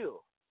real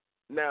deal.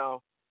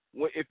 Now,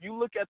 if you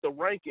look at the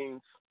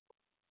rankings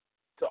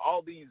to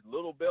all these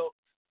little belts,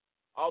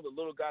 all the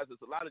little guys,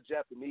 there's a lot of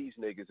Japanese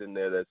niggas in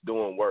there that's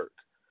doing work.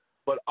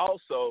 But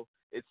also,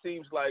 it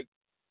seems like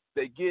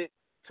they get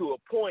to a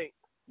point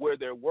where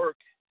their work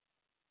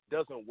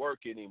doesn't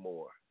work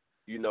anymore.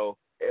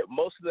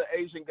 Most of the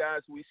Asian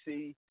guys we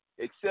see,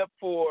 except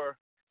for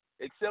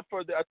I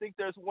think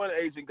there's one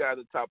Asian guy at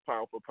the top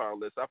pound for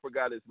pound list. I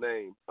forgot his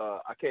name.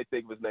 I can't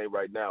think of his name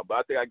right now, but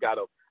I think I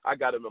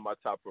got him in my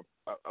top.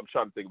 I'm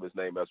trying to think of his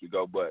name as we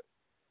go. But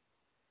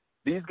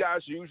these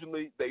guys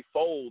usually, they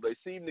fold. They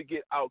seem to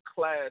get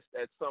outclassed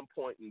at some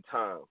point in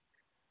time.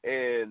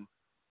 And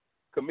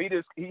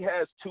Kameda, he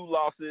has 2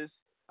 losses.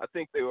 I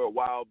think they were a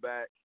while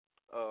back.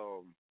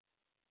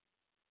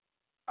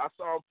 I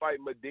saw him fight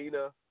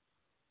Medina,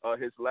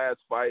 his last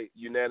fight,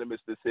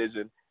 unanimous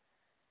decision,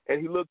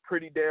 and he looked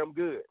pretty damn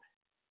good.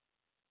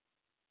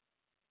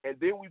 And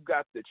then we've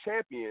got the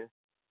champion,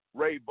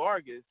 Ray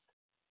Vargas,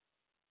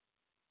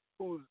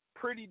 who's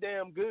pretty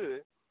damn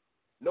good.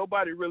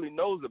 Nobody really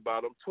knows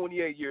about him.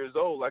 28 years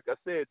old, like I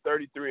said,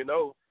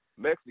 33-0,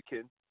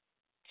 Mexican,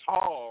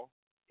 tall.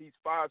 He's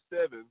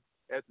 5'7"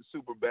 at the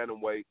super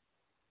bantamweight.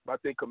 I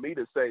think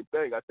Kameda, same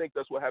thing. I think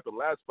that's what happened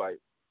last fight.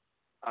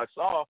 I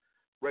saw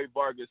Ray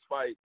Vargas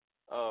fight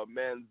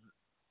Manzanilla.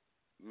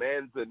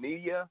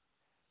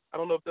 I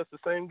don't know if that's the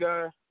same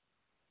guy.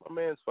 My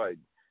man's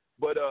fighting.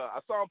 But I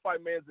saw him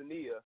fight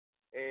Manzanilla,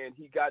 and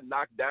he got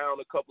knocked down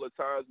a couple of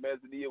times.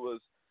 Manzanilla was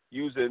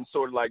using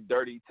sort of like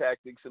dirty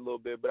tactics a little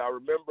bit, but I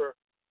remember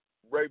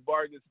Ray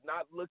Vargas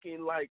not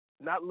looking like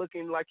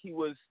he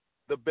was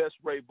the best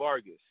Ray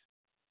Vargas.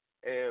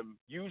 And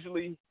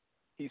usually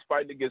he's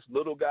fighting against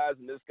little guys,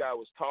 and this guy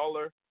was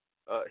taller,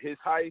 his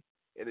height,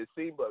 and it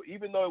seemed, but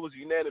even though it was a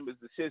unanimous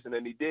decision,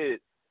 and he did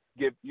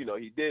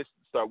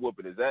start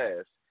whooping his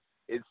ass,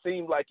 it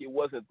seemed like it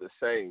wasn't the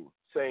same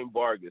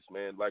Vargas,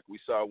 man, like we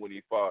saw when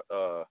he fought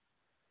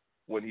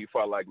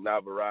like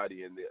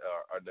Navarrete and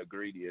or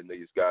Negrete and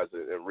these guys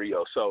in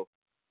Rio. So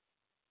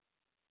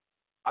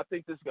I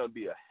think this is going to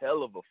be a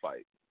hell of a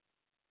fight.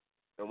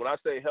 And when I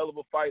say hell of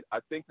a fight,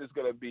 I think this is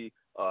going to be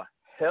a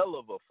hell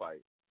of a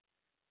fight.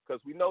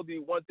 Because we know the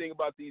one thing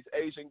about these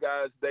Asian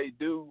guys, they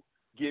do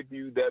give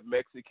you that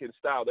Mexican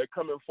style. They're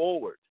coming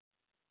forward.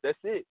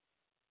 That's it.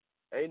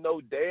 Ain't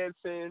no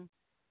dancing.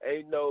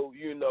 Ain't no,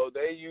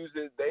 they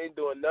ain't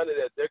doing none of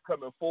that. They're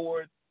coming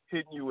forward,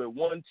 hitting you with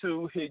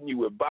 1-2, hitting you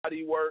with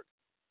body work,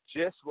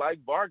 just like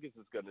Vargas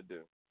is going to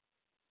do.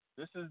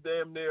 This is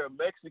damn near a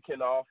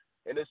Mexican off,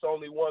 and it's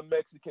only one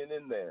Mexican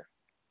in there.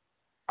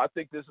 I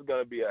think this is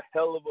going to be a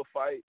hell of a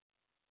fight.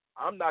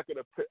 I'm not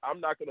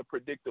gonna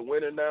predict the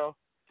winner now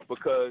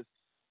because,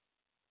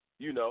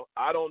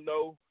 I don't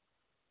know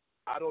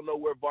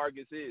where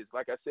Vargas is.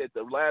 Like I said,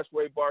 the last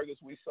Ray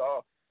Vargas we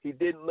saw, he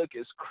didn't look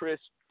as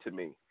crisp to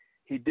me.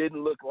 He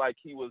didn't look like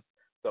he was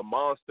the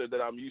monster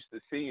that I'm used to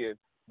seeing.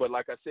 But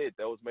like I said,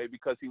 that was maybe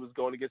because he was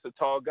going against a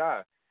tall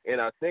guy. And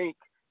I think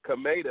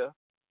Kameda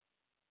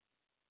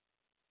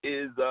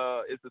is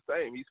the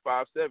same. He's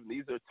 5'7".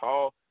 These are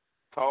tall,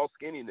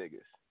 skinny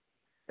niggas.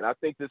 And I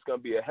think this is going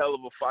to be a hell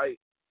of a fight.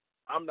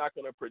 I'm not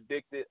going to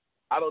predict it.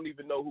 I don't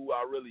even know who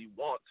I really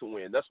want to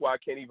win. That's why I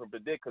can't even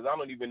predict, because I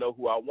don't even know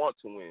who I want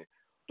to win.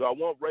 Do I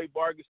want Ray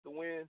Vargas to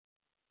win?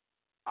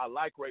 I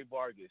like Ray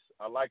Vargas.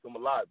 I like him a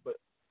lot, but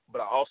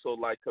I also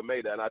like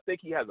Kameda. And I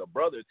think he has a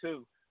brother,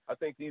 too. I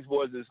think these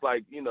boys is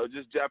like,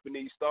 just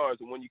Japanese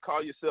stars. And when you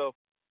call yourself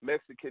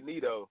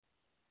Mexicanito,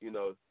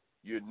 you're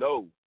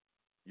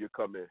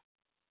coming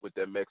with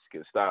that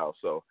Mexican style.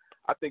 So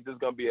I think this is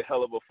going to be a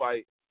hell of a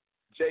fight.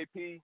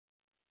 JP,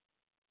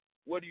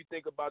 what do you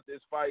think about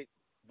this fight,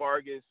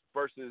 Vargas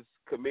versus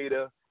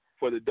Kameda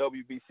for the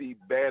WBC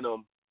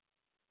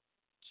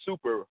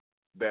super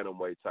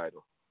bantamweight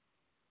title?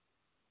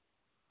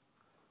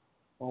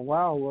 Oh,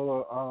 wow.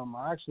 Well,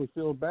 I actually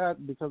feel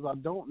bad because I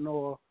don't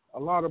know a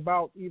lot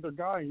about either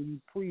guy, and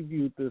you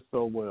previewed this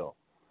so well.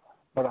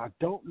 But I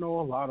don't know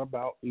a lot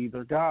about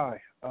either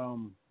guy.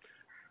 From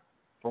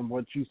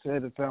what you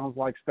said, it sounds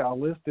like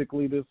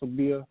stylistically this will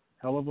be a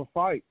hell of a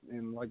fight.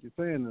 And like you're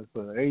saying, it's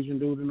an Asian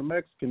dude and a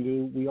Mexican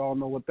dude. We all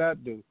know what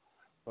that do.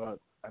 But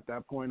at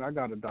that point, I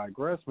got to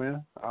digress,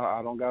 man.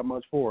 I don't got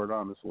much for it,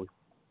 honestly.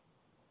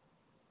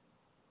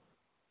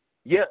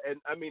 Yeah, and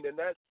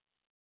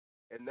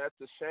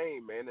that's a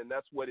shame, man, and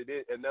that's what it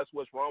is, and that's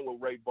what's wrong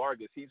with Ray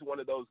Vargas. He's one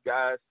of those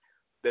guys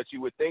that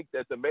you would think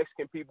that the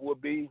Mexican people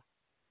would be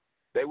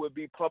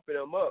pumping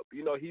him up.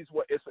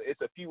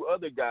 It's a few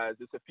other guys.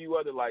 It's a few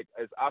other, like,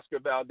 as Oscar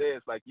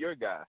Valdez, like your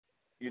guy.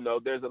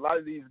 There's a lot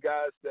of these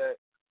guys that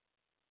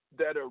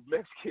are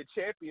Mexican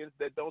champions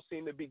that don't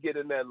seem to be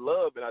getting that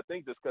love, and I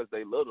think just because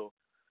they little,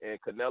 and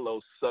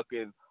Canelo's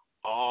sucking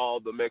all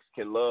the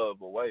Mexican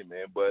love away,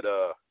 man. But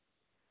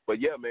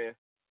yeah, man,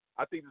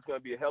 I think it's going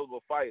to be a hell of a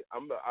fight.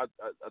 I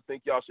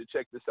think y'all should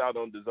check this out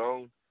on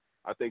DAZN.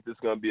 I think this is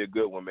going to be a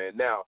good one, man.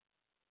 Now,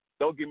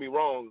 don't get me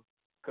wrong,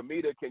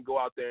 Kameda can go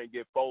out there and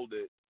get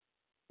folded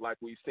like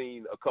we've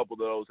seen a couple of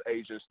those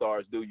Asian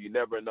stars do. You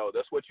never know.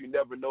 That's what you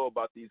never know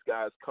about these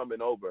guys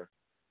coming over.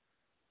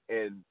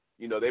 And,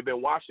 they've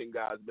been watching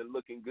guys, been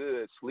looking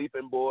good,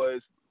 sleeping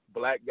boys,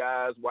 black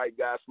guys, white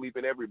guys,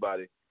 sleeping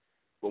everybody.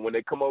 But when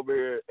they come over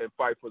here and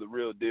fight for the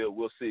real deal,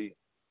 we'll see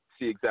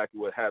exactly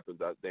what happens.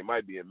 They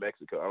might be in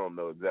Mexico. I don't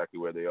know exactly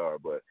where they are,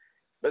 but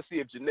let's see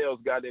if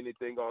Janelle's got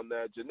anything on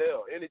that.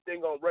 Janelle,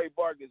 anything on Ray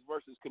Vargas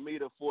versus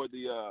Kameda for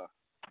the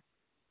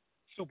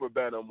super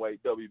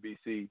bantamweight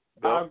WBC?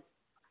 I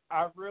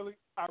really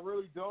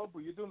don't,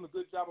 but you're doing a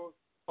good job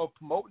of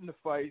promoting the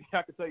fight.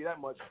 I can tell you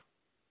that much.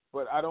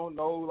 But I don't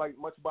know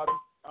much about it.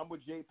 I'm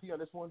with JP on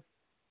this one.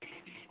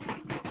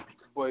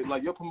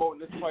 But you're promoting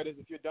this fight as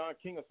if you're Don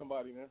King or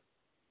somebody, man.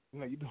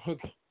 You doing.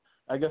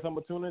 I guess I'm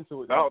gonna tune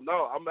into it. No,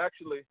 I'm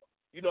actually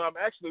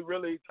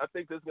really. I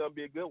think this is gonna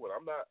be a good one.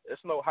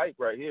 It's no hype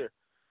right here.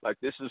 Like,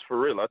 this is for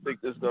real. I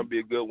think this is gonna be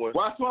a good one.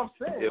 Well, that's what I'm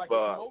saying. You're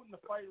promoting the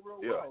fight real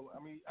well.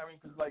 I mean,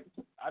 because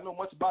I know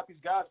much about these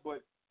guys,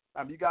 but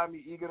you got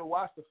me eager to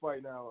watch the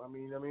fight now. I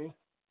mean,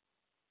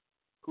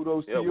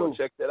 kudos to you. Yeah, well,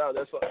 check that out.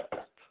 That's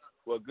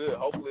well, good.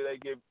 Hopefully they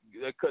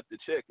cut the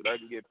check and I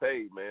can get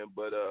paid, man.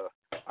 But I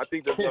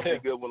think that's gonna be a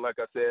good one. Like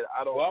I said,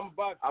 I don't know. I'm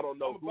about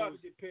to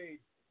get paid.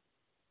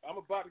 I'm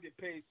about to get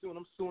paid soon.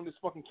 I'm suing this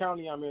fucking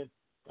county I'm in.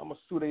 I'm gonna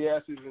sue their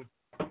asses, and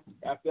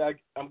after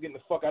I'm getting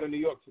the fuck out of New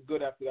York for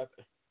good after that.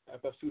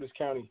 After I sue this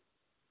county.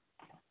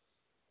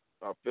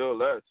 I feel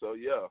that. So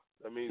yeah,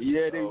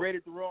 they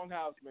raided the wrong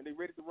house, man. They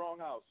raided the wrong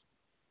house,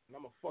 and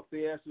I'm gonna fuck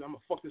their asses. I'm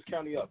gonna fuck this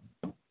county up.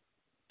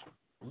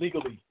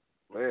 legally.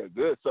 Man,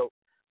 good. So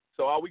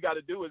all we got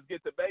to do is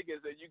get to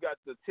Vegas, and you got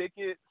the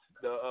tickets,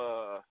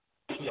 the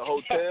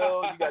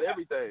hotel, you got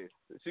everything.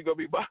 She gonna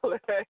be balling.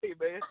 Hey,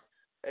 man.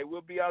 Hey,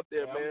 we'll be out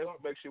there, man.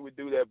 Make sure we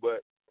do that.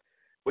 But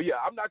yeah,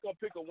 I'm not gonna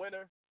pick a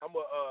winner. I'm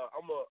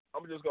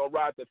just gonna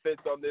ride the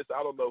fence on this.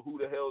 I don't know who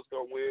the hell's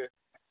gonna win,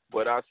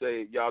 but I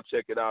say y'all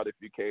check it out if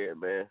you can,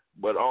 man.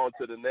 But on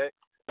to the next.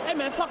 Hey,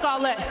 man, fuck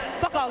all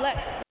that. Fuck all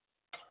that.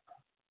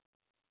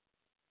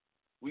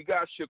 We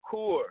got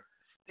Shakur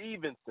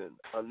Stevenson,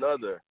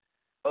 another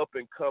up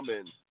and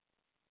coming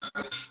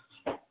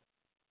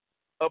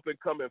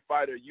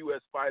fighter,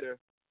 U.S. fighter,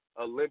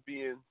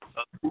 Olympian.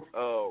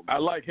 I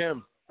like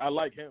him.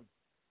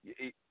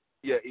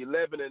 Yeah,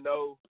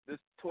 11-0. This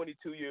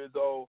 22 years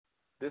old.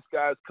 This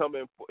guy's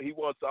coming. He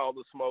wants all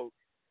the smoke,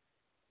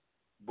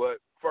 but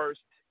first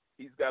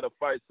he's got to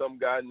fight some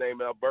guy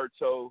named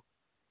Alberto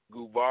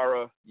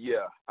Guevara.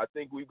 Yeah, I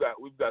think we've got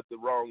the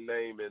wrong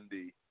name, and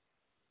the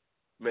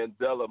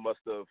Mandela must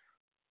have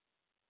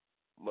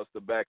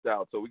backed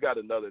out. So we got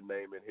another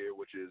name in here,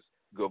 which is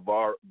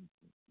Guevara.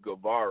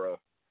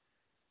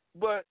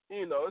 But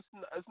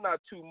it's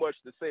not too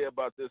much to say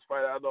about this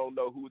fight. I don't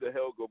know who the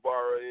hell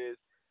Guevara is,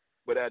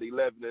 but at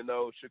 11-0,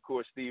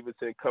 Shakur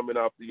Stevenson coming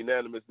off the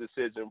unanimous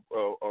decision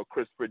on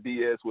Christopher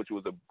Diaz, which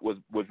was a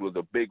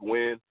big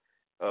win,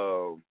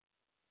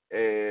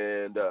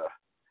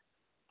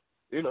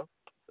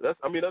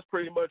 that's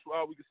pretty much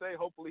all we can say.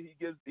 Hopefully he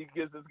gives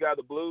this guy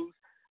the blues.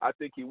 I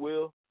think he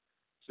will.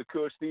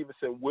 Shakur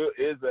Stevenson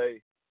is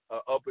a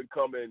up and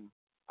coming.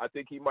 I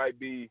think he might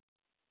be.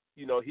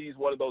 He's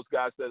one of those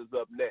guys that is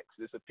up next.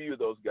 There's a few of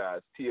those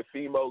guys: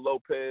 Teofimo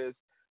Lopez,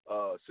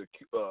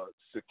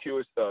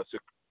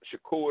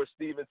 Shakur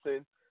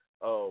Stevenson.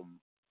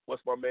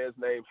 What's my man's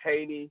name?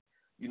 Haney.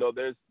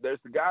 There's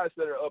the guys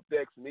that are up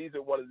next, and these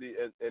are one of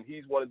and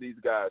he's one of these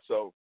guys.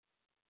 So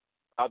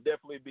I'll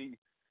definitely be.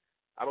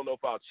 I don't know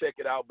if I'll check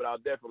it out, but I'll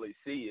definitely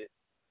see it.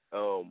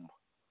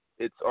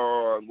 It's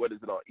on, what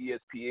is it, on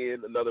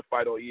ESPN, another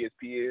fight on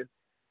ESPN.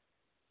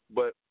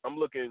 But I'm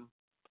looking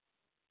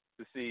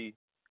to see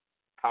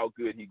how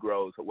good he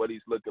grows, what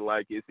he's looking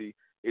like. Is he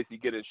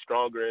getting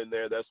stronger in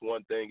there? That's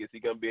one thing. Is he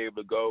going to be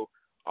able to go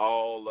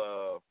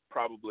all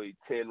probably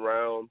 10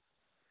 rounds?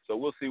 So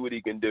we'll see what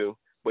he can do.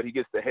 But he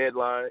gets the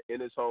headline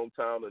in his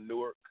hometown of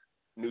Newark,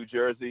 New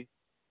Jersey.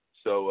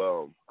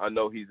 So I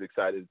know he's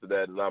excited for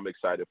that, and I'm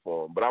excited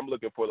for him. But I'm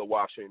looking for the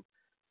washing.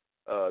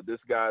 This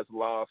guy's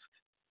lost.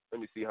 Let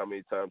me see how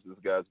many times this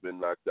guy's been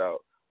knocked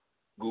out.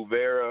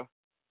 Guevara,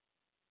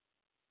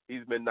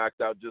 he's been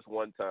knocked out just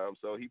one time,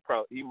 so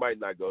he might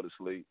not go to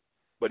sleep,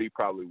 but he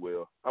probably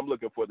will. I'm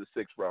looking for the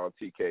 6th round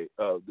the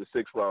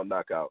 6th round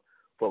knockout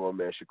for my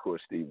man Shakur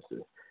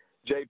Stevenson.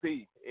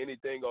 JP,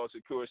 anything on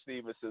Shakur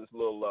Stevenson's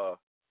little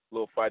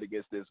fight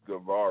against this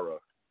Guevara?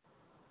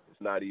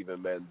 It's not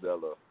even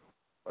Mandela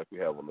like we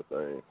have on the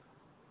thing.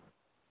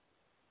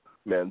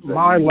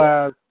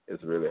 Mandela.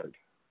 It's really.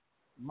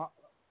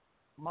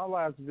 My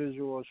last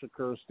visual of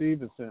Shakur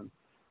Stevenson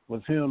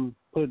was him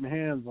putting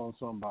hands on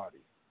somebody.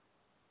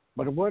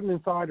 But it wasn't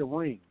inside a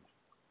ring.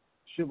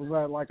 Shit was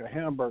at like a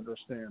hamburger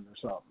stand or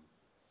something.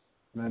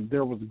 And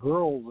there was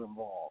girls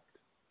involved.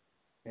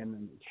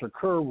 And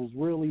Shakur was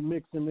really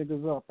mixing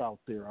niggas up out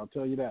there, I'll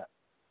tell you that.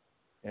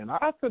 And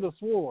I could have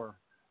swore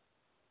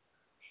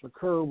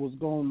Shakur was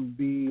going to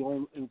be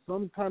in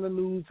some kind of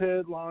news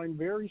headline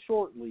very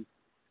shortly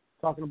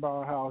talking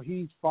about how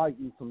he's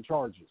fighting some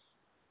charges.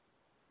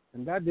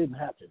 And that didn't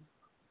happen.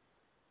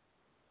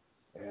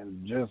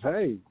 And just,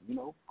 hey,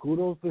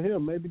 kudos to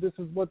him. Maybe this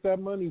is what that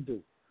money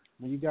do.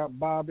 When you got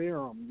Bob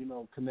Arum,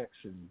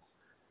 connections,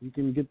 you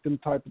can get them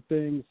type of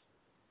things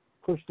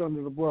pushed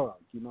under the rug,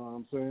 you know what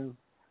I'm saying?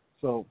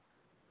 So,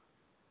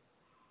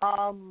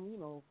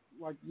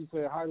 like you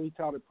said, highly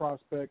touted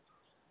prospect.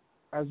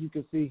 As you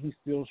can see, he's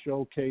still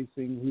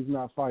showcasing. He's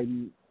not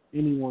fighting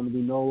anyone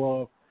we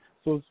know of.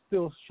 So it's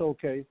still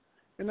showcased.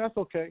 And that's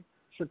okay.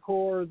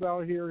 Shakur is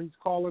out here. He's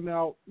calling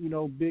out,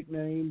 big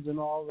names and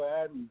all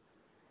that.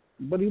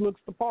 But he looks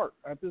the part.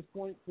 At this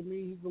point, to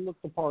me, he's a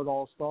look-the-part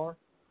all-star.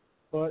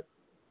 But,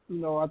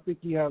 I think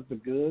he has the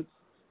goods.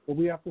 But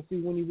we have to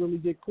see when he really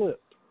get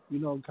clipped.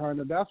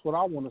 That's what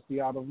I want to see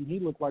out of him. He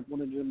looked like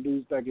one of them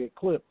dudes that get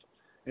clipped,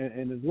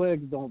 and his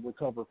legs don't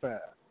recover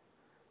fast.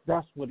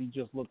 That's what he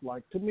just looked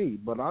like to me.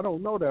 But I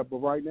don't know that. But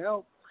right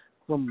now,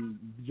 from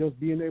just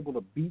being able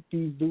to beat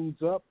these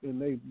dudes up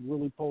and they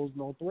really pose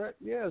no threat,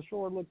 yeah,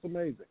 sure, it looks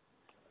amazing.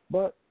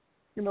 But,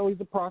 he's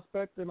a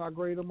prospect, and I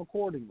grade him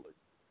accordingly.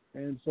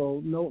 And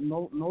so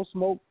no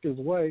smoke his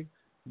way.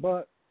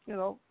 But,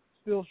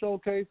 still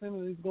showcasing,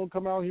 and he's going to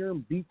come out here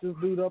and beat this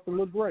dude up and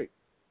look great.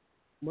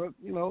 But,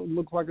 it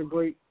looks like a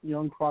great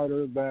young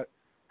fighter that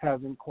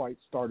hasn't quite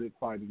started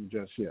fighting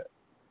just yet.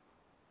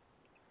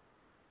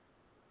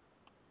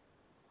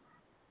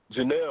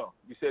 Janelle,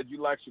 you said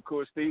you like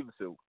Shakur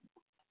Stevenson.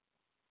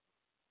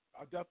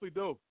 I definitely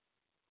do.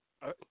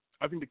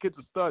 I think the kid's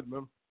a stud,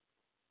 man.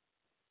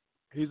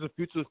 He's a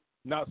future,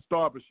 not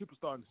star, but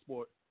superstar in the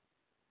sport.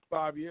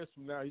 5 years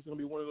from now, he's going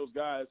to be one of those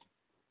guys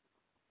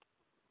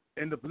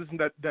in the position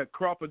that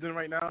Crawford's in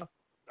right now,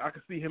 I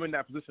can see him in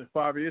that position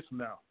 5 years from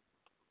now.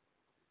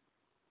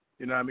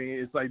 You know what I mean?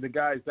 It's like the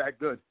guy's that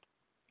good.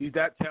 He's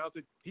that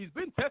talented. He's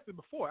been tested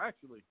before,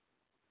 actually.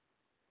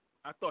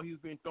 I thought he was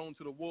being thrown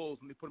to the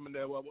wolves when they put him in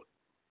there,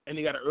 and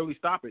he got an early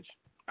stoppage.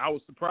 I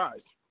was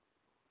surprised.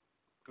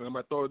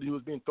 I thought he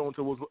was being thrown to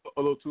the wolves a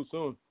little too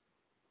soon.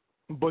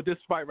 But this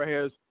fight right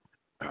here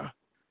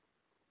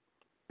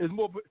is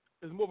more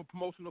of a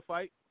promotional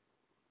fight.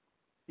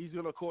 He's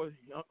going to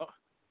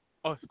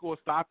score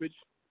stoppage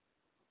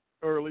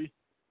early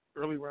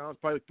rounds,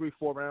 probably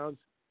 3-4 rounds.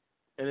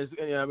 And it's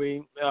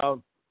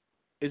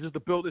just to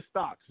build his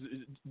stocks,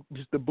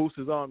 just to boost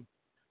his arm.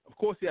 Of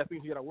course, he has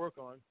things he got to work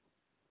on,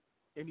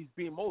 and he's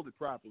being molded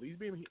properly.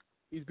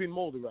 He's being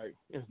molded right,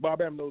 and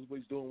Bob Arum knows what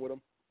he's doing with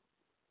him.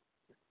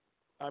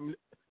 I mean,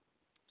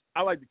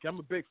 I like the kid. I'm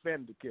a big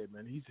fan of the kid,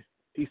 man.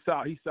 He's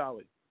solid. He's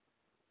solid.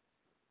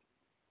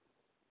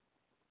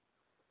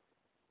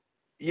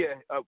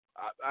 Yeah,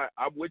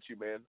 I'm with you,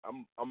 man.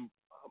 I'm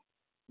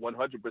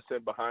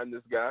 100% behind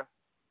this guy,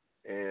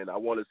 and I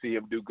want to see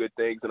him do good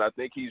things. And I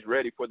think he's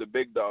ready for the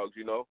big dogs.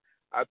 You know,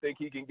 I think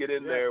he can get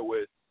in there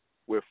with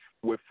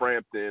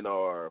Frampton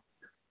or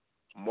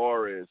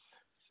Morris.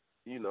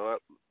 Too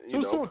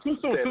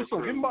soon.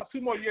 Give him about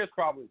 2 more years,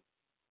 probably.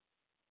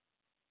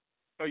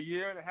 A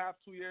year and a half,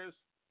 2 years.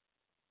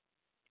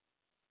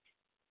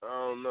 I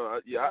don't know.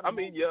 He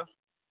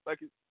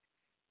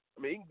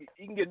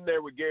can get in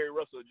there with Gary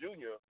Russell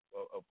Jr.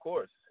 Of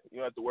course. You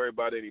don't have to worry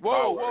about any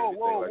power or anything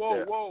like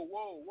that.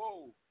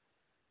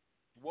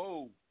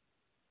 Whoa.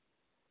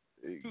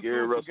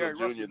 Gary Russell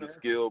Jr., the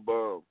skill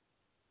bum.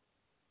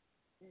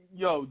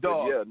 Yo,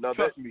 dog.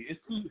 Trust me,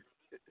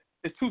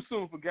 it's too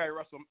soon for Gary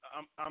Russell.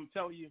 I'm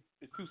telling you,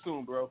 it's too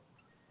soon, bro.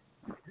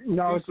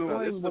 No,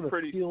 explain what a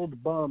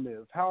skilled bum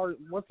is.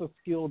 What's a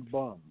skilled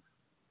bum?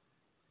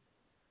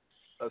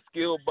 A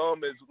skilled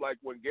bum is like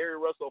when Gary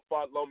Russell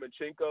fought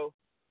Lomachenko,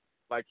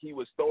 like he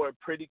was throwing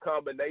pretty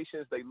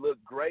combinations. They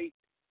looked great,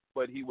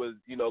 but he was,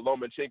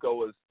 Lomachenko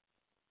was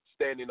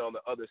standing on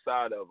the other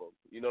side of him.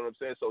 You know what I'm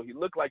saying? So he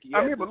looked like he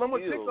had but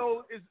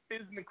Lomachenko is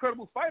an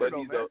incredible fighter,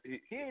 though, man.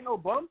 He ain't no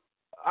bum.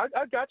 I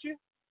got you.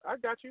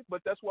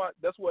 But that's what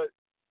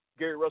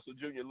Gary Russell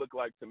Jr. looked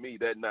like to me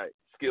that night.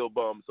 Skilled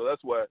bum. So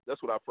that's what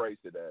I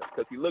phrased it as,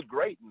 because he looked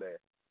great in there.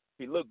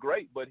 He looked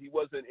great, but he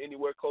wasn't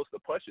anywhere close to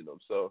punching them.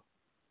 So,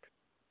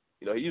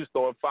 he was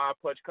throwing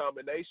 5-punch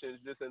combinations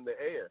just in the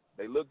air.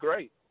 They look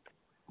great.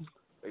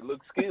 They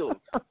look skilled.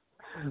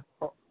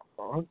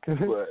 Okay.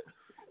 But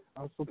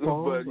I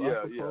suppose.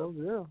 Yeah.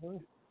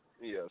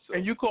 Yeah. So.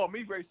 And you call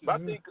me racist. I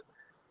think.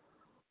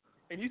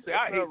 And you say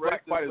I hate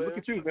black fighters. Man. Look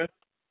at you, man.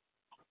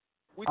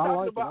 We're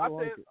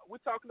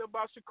talking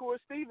about Shakur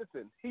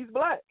Stevenson. He's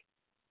black.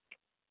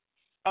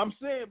 I'm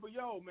saying, but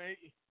man,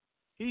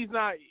 he's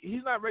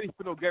not ready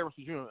for no Gary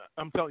Russell Jr.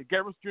 I'm telling you,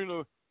 Gary Russell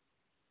Jr.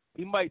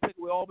 He might take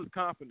away all of his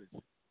confidence.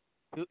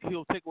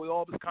 He'll take away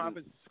all of his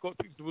confidence.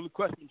 People really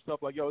question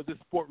himself, like, is this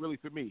sport really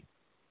for me?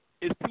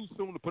 It's too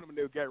soon to put him in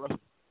there with Gary Russell.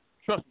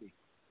 Trust me.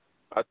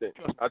 I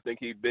think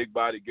he big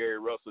body Gary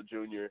Russell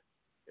Jr.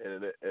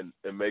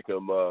 and make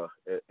him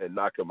and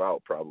knock him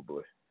out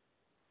probably.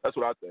 That's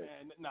what I think.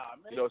 Man.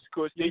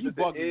 Shakur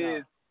Stevenson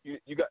is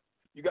you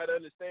got to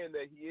understand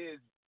that he is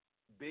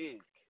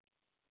big.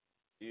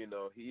 He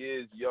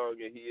is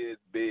young and he is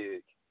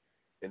big,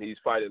 and he's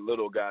fighting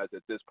little guys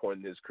at this point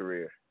in his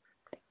career.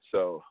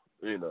 So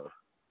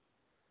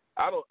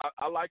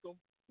I like him.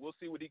 We'll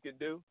see what he can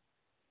do.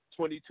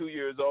 22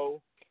 years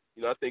old.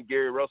 I think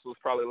Gary Russell's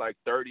probably like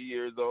 30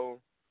 years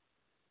old.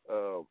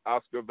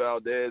 Oscar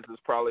Valdez is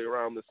probably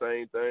around the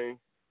same thing.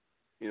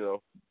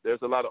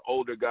 There's a lot of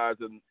older guys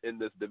in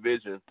this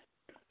division,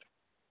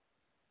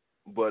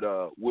 but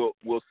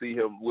we'll see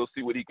him. We'll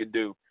see what he can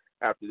do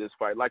after this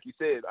fight. Like you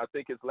said, I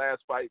think his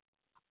last fight,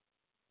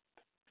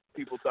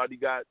 people thought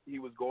he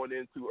was going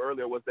in too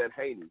early. Or was that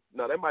Haney?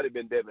 No, that might have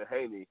been Devin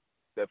Haney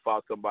that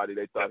fought somebody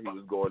they thought he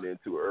was going in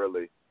too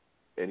early,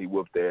 and he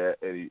whooped their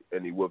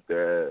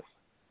ass.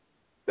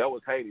 That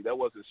was Haney. That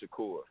wasn't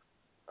Shakur.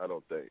 I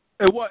don't think.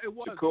 It was.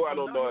 Shakur, I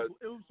don't know.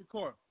 It was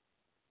Shakur.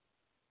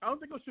 I don't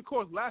think it was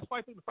Shakur's last fight.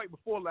 I think the fight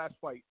before last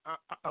fight.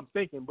 I'm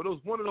thinking, but it was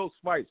one of those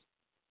fights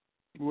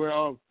where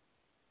I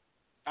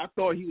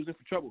thought he was in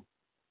for trouble,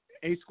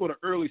 and he scored an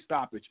early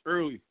stoppage.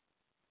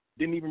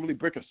 Didn't even really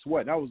break a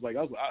sweat. I was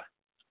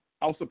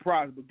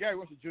surprised. But Gary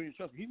Russell Jr.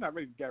 Trust me, he's not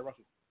ready for Gary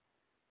Russell.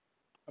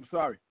 I'm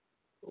sorry.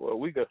 Well,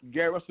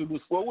 Gary Russell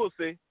was. Well, we'll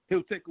see.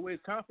 He'll take away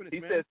his confidence.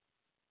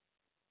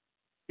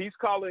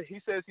 He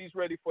says he's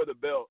ready for the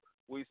belt.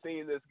 We've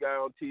seen this guy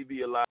on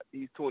TV a lot.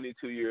 He's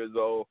 22 years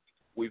old.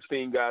 We've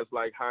seen guys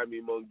like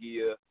Jaime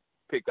Munguia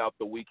pick out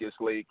the weakest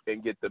link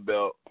and get the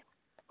belt.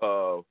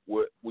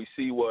 We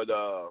see what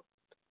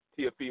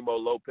Teofimo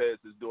Lopez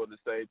is doing the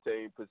same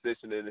thing,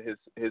 positioning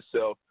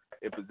himself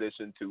in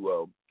position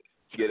to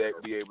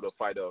be able to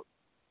fight a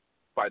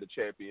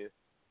champion.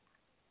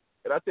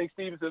 And I think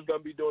Stevenson's going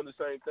to be doing the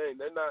same thing.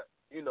 They're not,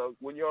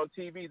 when you're on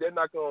TV, they're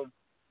not going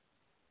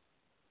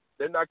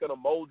they're not going to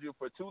mold you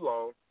for too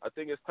long. I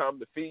think it's time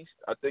to feast.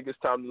 I think it's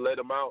time to let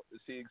him out and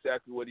see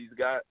exactly what he's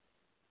got.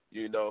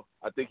 You know,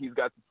 I think he's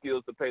got the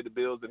skills to pay the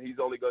bills, and he's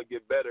only going to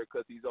get better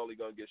because he's only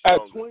going to get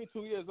stronger. At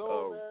 22 years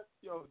old, man,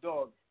 yo,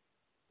 dog,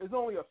 there's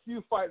only a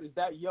few fighters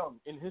that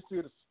young in the history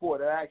of the sport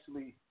that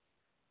actually,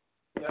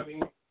 you know what I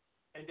mean,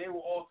 and they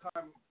were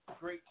all-time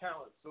great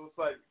talents. So it's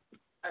like,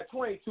 at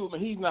 22, man,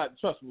 he's not,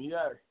 trust me,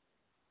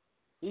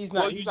 he's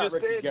not. Well, you just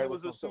said he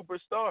was a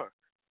superstar.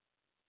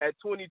 At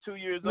 22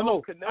 years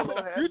old, Canelo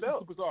had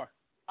belts. Superstar.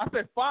 I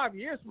said 5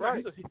 years from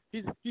now,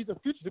 he's a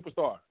future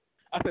superstar.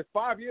 I said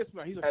 5 years from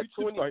now, he's a future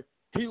superstar.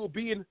 He will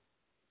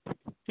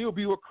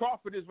be where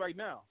Crawford is right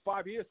now.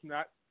 5 years from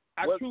now,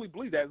 I truly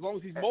believe that. As long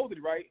as he's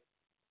molded right.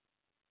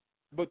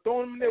 But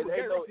throwing him in there with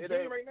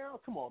Gary right now,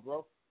 come on,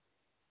 bro.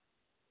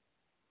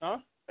 Huh?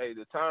 Hey,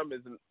 the time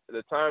is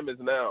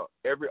now.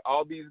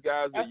 All these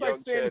guys are young champions. That's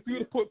like saying if you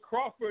would put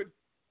Crawford.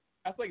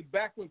 That's like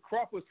back when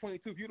Crawford was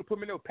 22. If you would put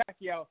him in there with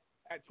Pacquiao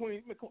at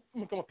 20,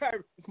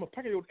 Pacquiao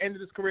would have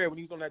ended his career when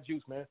he was on that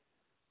juice, man.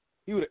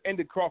 He would have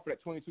ended Crawford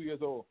at 22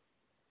 years old.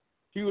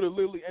 He would have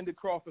literally ended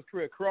Crawford's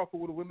career. Crawford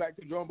would have went back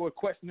to the drawing board,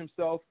 questioned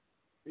himself.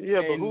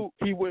 Yeah, but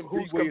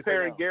who's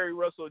comparing Gary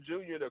Russell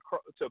Jr.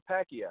 to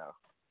Pacquiao?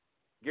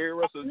 Gary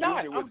Russell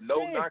Jr. with no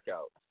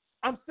knockouts.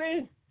 I'm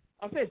saying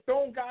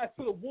throwing guys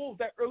to the wolves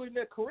that early in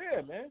their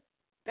career, man.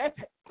 That's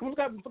look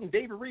at from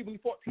David Reed when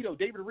he fought Tito.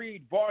 David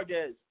Reed,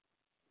 Vargas.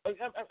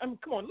 I mean,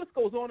 come on, list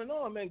goes on and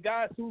on, man.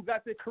 Guys who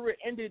got their career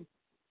ended.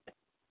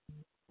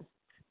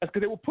 That's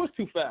because they were pushed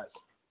too fast.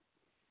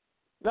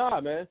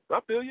 Nah, man. I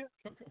feel you.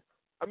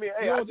 I mean,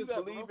 hey, I just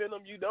believe in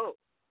him. You don't.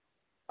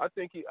 I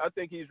think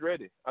he's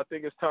ready. I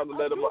think it's time to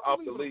let him off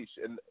the leash,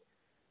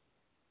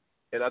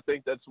 and I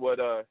think that's what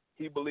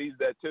he believes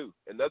that too,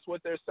 and that's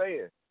what they're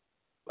saying.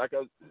 Like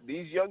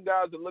these young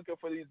guys are looking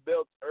for these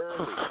belts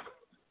early.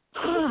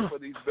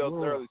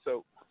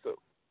 So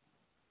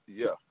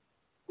yeah.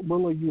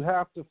 Willie, you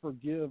have to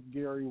forgive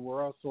Gary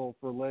Russell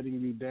for letting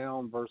you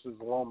down versus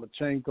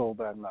Lomachenko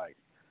that night.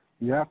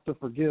 You have to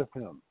forgive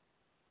him.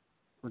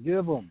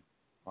 Forgive him.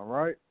 All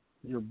right?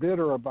 You're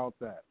bitter about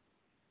that.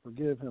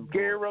 Forgive him.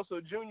 Gary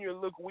Russell Jr.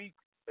 looked weak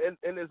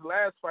in his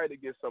last fight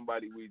against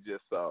somebody we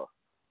just saw.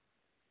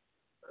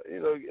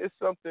 You know, it's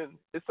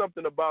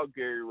something about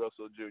Gary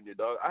Russell Jr.,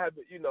 dog.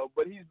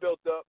 But he's built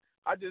up.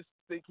 I just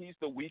think he's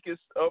the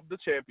weakest of the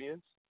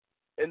champions,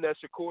 and that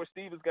Shakur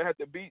Stevens gonna have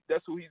to beat.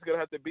 That's who he's gonna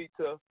have to beat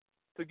to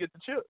get the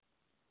chip.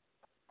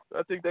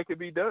 I think that could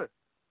be done.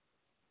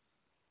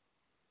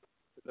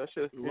 That's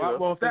just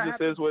it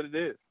just is what it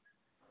is.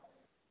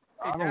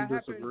 I don't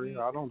disagree.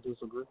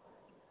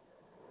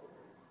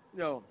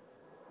 No,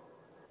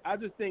 I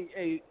just think,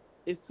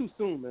 it's too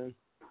soon, man.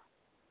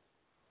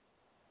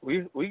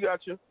 We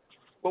got you,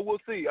 but we'll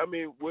see. I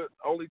mean,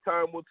 only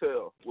time will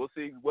tell. We'll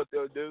see what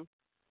they'll do.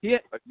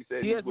 Like you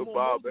said, he's with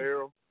Bob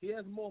Arum. He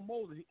has more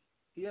molding.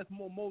 He has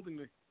more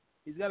molding.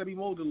 He's got to be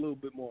molded a little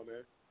bit more,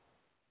 man.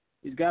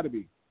 He's got to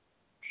be.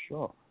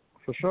 Sure,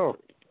 for sure.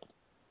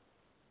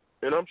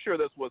 And I'm sure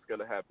that's what's going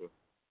to happen.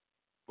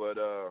 But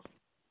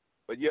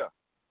yeah,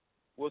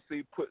 we'll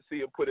see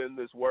him put in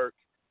this work.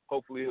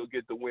 Hopefully he'll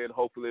get the win.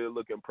 Hopefully it'll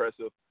look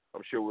impressive.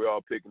 I'm sure we're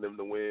all picking him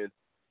to win.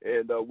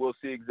 And we'll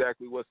see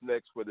exactly what's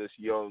next for this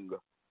young,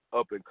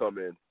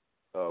 up-and-coming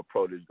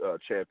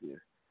champion.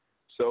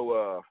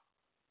 So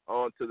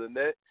on to the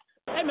next.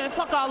 Hey, man,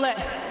 fuck all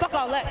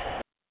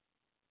that.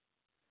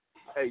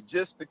 Hey,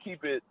 just to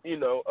keep it,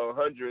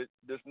 100,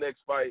 this next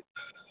fight,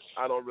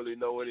 I don't really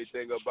know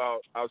anything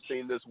about. I've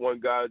seen this one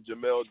guy,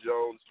 Jamel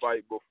Jones,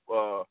 fight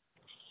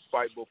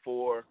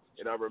before,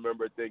 and I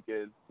remember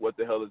thinking, what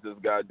the hell is this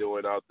guy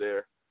doing out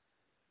there?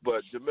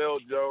 But Jamel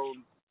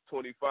Jones,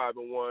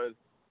 25-1.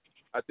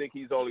 I think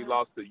he's only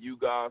lost to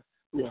Ugas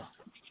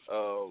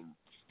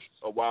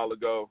a while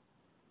ago.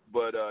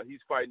 But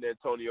he's fighting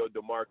Antonio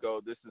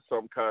DeMarco. This is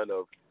some kind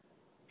of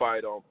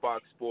fight on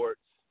Fox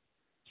Sports.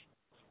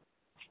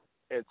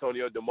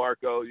 Antonio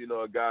DeMarco,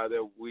 a guy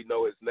that we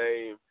know his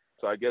name.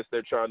 So I guess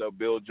they're trying to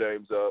build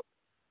James up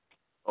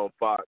on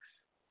Fox.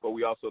 But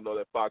we also know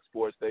that Fox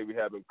Sports, they be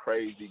having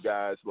crazy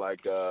guys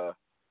like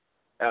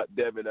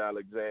Devin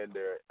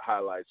Alexander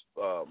headline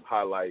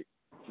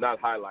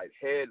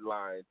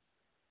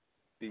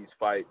these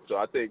fights. So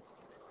I think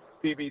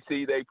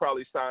PBC, they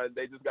probably signed,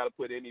 they just got to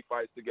put any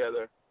fights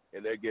together,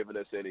 and they're giving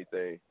us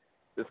anything.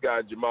 This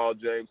guy, Jamal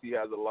James, he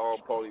has a long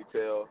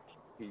ponytail.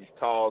 He's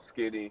tall,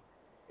 skinny,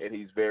 and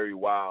he's very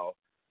wild.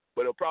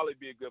 But it'll probably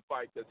be a good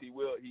fight because he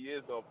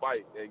is going to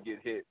fight and get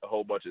hit a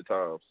whole bunch of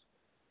times.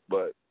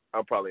 But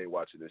I probably ain't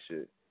watching this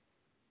shit.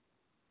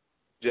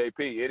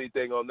 JP,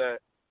 anything on that?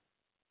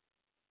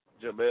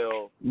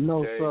 Jamel?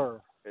 No, James,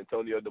 sir.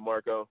 Antonio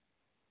DeMarco?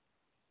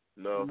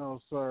 No. No,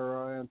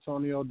 sir.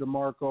 Antonio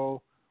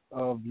DeMarco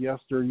of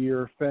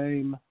yesteryear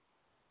fame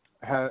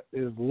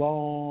is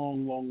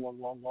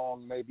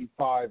long, maybe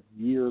 5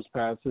 years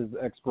past his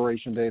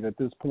expiration date at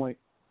this point.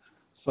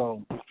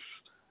 So,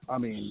 I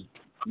mean,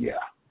 yeah,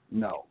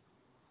 no.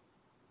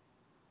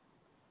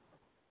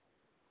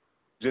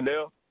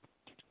 Janelle?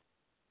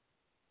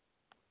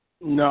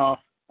 No,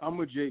 I'm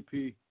with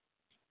JP.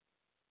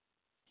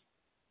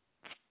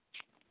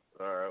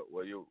 All right.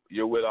 Well,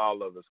 you're with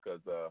all of us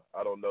because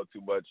I don't know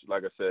too much.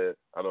 Like I said,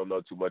 I don't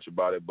know too much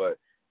about it, but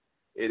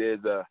it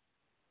is a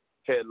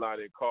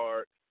headlining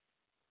card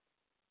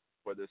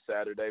for this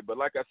Saturday. But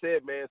like I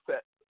said, man,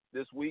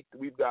 this week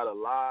we've got a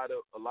lot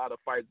of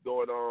fights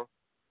going on.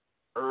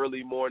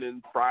 Early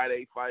morning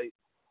Friday fight,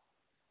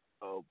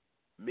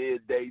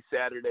 midday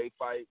Saturday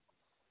fight.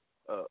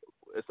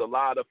 It's a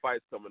lot of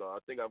fights coming on. I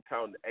think I'm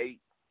counting eight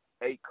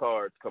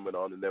cards coming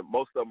on, and then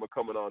most of them are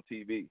coming on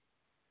TV.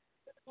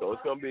 So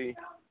it's gonna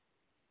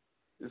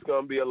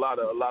be a lot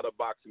of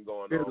boxing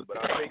going on. But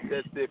I think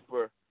that's it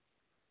for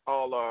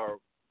all our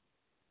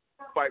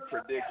fight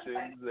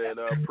predictions and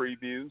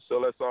previews. So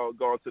let's all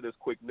go on to this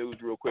quick news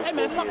real quick. Hey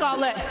man,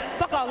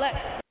 fuck all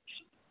that.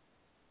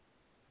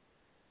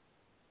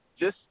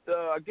 Just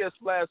I guess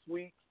last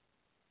week,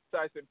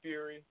 Tyson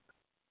Fury,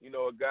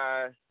 a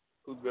guy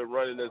who's been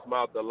running his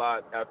mouth a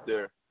lot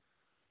after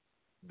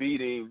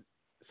beating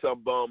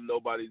some bum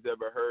nobody's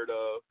ever heard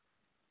of,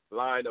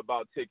 lying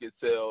about ticket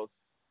sales,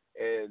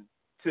 and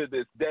to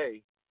this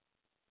day,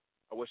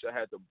 I wish I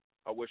had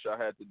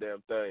the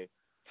damn thing.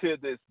 To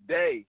this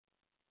day,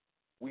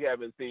 we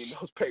haven't seen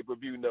those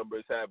pay-per-view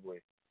numbers, have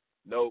we?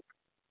 Nope.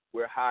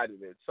 We're hiding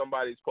it.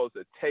 Somebody's supposed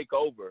to take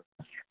over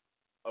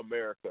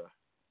America.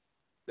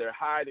 They're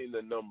hiding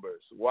the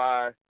numbers.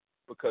 Why?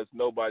 Because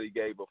nobody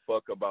gave a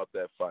fuck about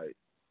that fight.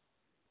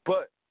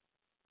 But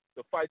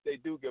the fight they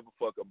do give a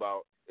fuck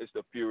about is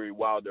the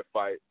Fury-Wilder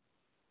fight.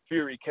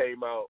 Fury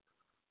came out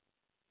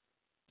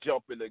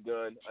jumping the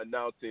gun,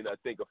 announcing, I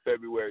think, a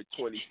February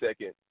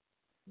 22nd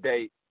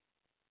date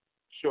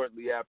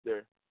shortly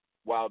after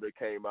Wilder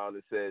came out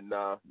and said,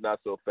 nah, not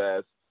so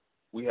fast.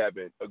 We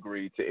haven't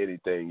agreed to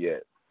anything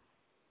yet.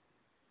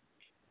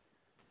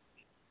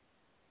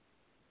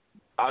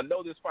 I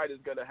know this fight is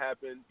going to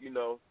happen.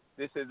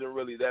 This isn't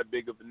really that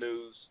big of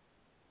news.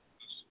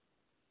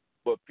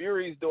 But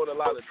Fury's doing a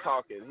lot of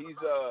talking.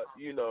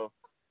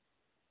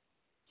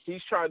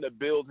 He's trying to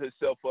build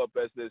himself up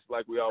as this,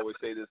 like we always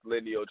say, this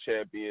lineal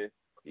champion,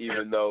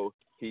 even though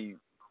he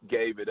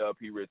gave it up.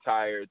 He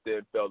retired,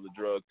 then failed the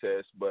drug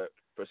test. But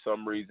for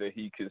some reason,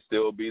 he can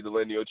still be the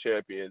lineal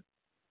champion.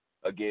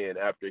 Again,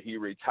 after he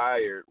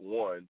retired,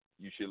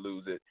 you should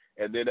lose it.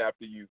 And then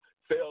after you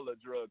fail a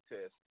drug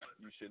test,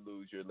 you should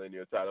lose your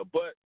lineal title.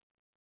 But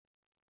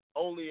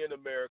only in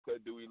America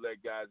do we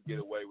let guys get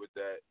away with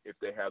that if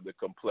they have the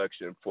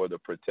complexion for the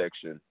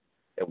protection.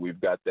 And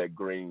we've got them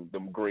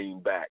green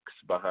backs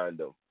behind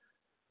them.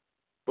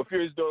 But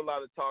Fury's doing a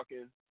lot of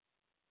talking.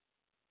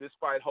 This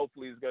fight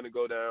hopefully is going to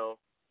go down.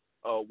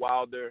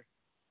 Wilder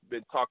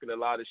been talking a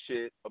lot of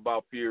shit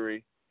about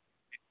Fury.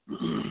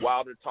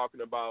 Wilder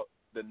talking about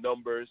the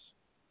numbers,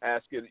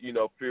 asking,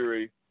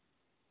 Fury,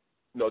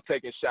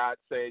 taking shots,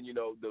 saying,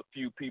 the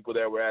few people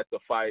that were at the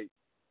fight,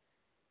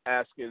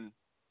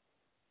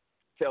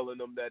 telling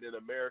them that in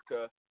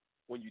America,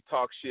 when you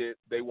talk shit,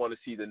 they want to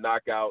see the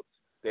knockouts.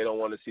 They don't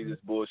want to see this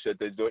bullshit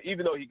they're doing,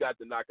 even though he got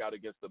the knockout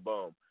against the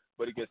bum,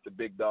 but against the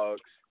big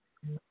dogs.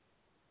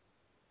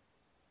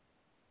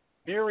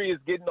 Fury is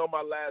getting on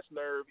my last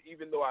nerve,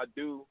 even though I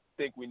do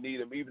think we need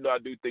him, even though I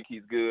do think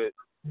he's good.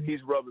 He's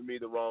rubbing me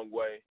the wrong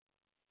way.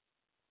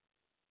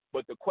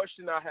 But the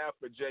question I have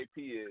for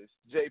JP is,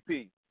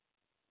 JP,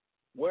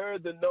 where are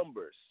the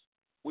numbers?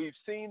 We've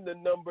seen the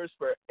numbers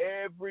for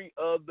every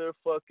other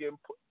fucking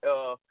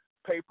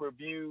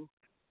pay-per-view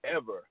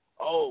ever.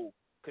 Oh,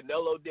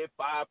 Canelo did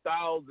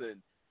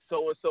 5,000.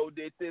 So-and-so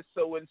did this,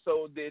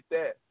 so-and-so did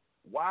that.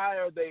 Why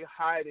are they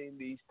hiding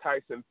these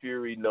Tyson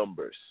Fury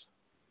numbers?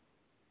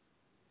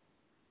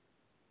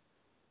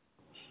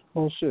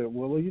 Oh, shit,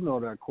 Willie,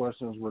 that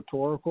question is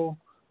rhetorical.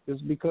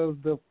 It's because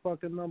the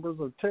fucking numbers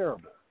are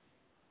terrible.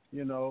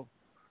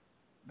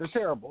 They're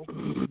terrible.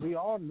 We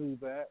all knew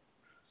that.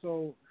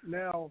 So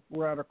now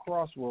we're at a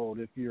crossroad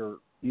if you're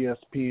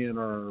ESPN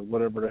or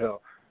whatever the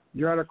hell.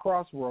 You're at a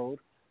crossroad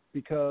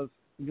because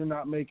you're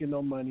not making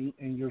no money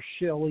and you're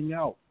shelling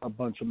out a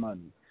bunch of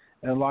money.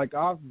 And like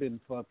I've been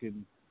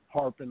fucking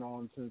harping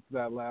on since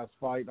that last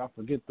fight, I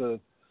forget the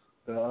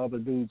other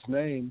dude's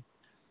name,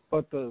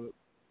 but the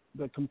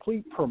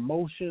complete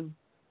promotion,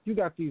 you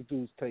got these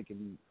dudes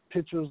taking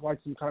pictures like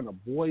some kind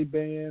of boy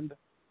band.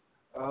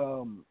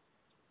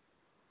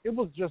 It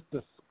was just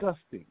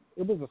disgusting.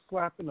 It was a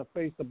slap in the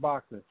face of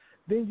boxing.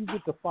 Then you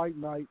get the fight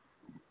night.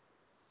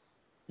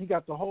 You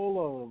got the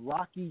whole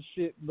Rocky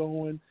shit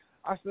going.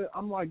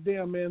 I'm like,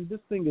 damn, man,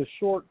 this thing is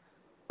short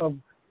of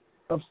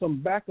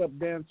some backup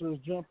dancers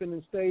jumping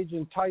in stage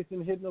and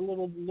Tyson hitting a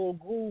little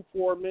groove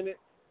for a minute,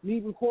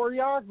 needing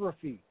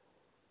choreography.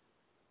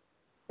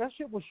 That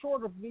shit was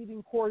short of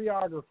needing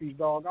choreography,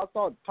 dog. I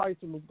thought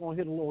Tyson was going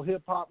to hit a little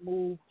hip-hop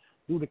move,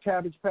 do the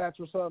Cabbage Patch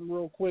or something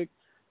real quick.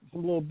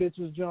 Some little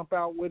bitches jump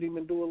out with him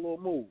and do a little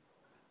move.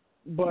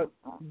 But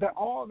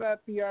all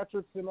that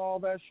theatrics and all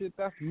that shit,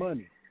 that's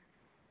money.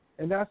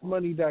 And that's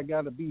money that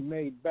got to be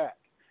made back.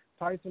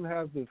 Tyson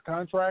has this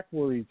contract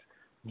where he's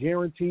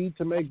guaranteed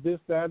to make this,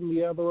 that, and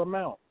the other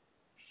amount.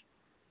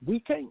 We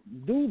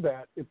can't do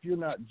that if you're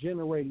not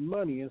generating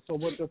money. And so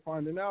what they're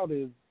finding out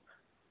is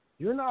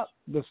you're not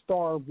the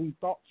star we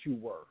thought you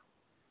were.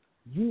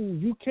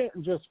 You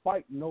can't just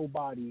fight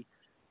nobody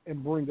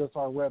and bring us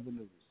our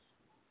revenues.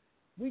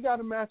 We got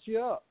to match you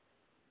up.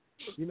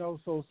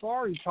 So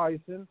sorry,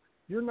 Tyson,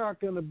 you're not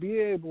going to be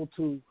able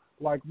to,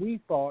 like we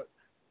thought.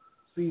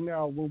 See,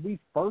 now, when we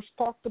first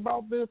talked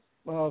about this,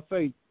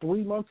 say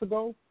 3 months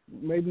ago,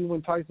 maybe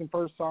when Tyson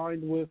first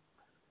signed with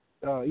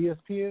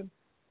ESPN,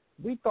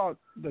 we thought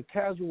the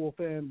casual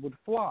fan would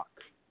flock.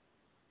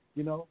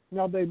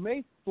 Now they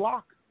may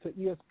flock to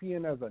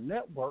ESPN as a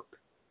network,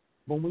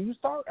 but when you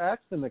start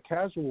asking the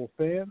casual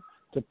fan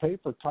to pay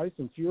for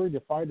Tyson Fury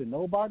to fight a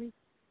nobody,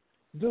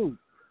 dude,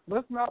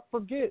 let's not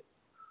forget,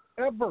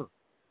 ever.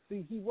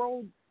 See, he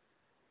rode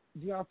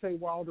Deontay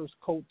Wilder's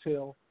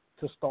coattail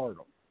to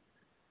stardom.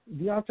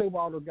 Deontay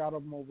Wilder got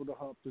him over the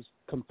hump just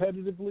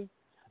competitively,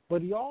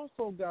 but he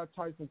also got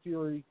Tyson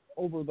Fury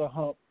over the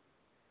hump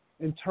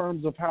in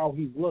terms of how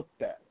he's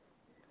looked at.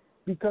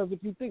 Because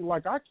if you think,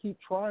 like I keep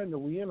trying to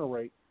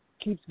reiterate,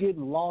 keeps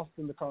getting lost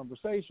in the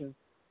conversation,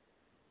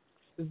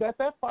 is that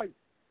fight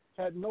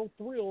had no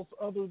thrills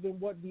other than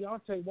what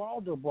Deontay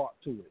Wilder brought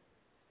to it.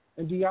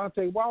 And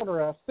Deontay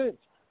Wilder has since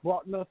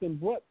brought nothing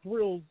but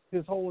thrills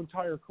his whole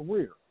entire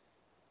career.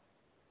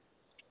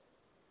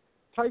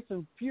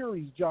 Tyson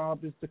Fury's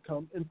job is to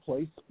come and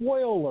play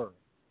spoiler.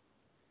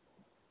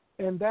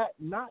 And that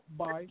not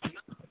by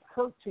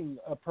hurting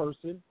a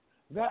person,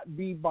 that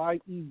be by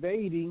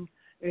evading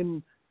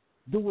and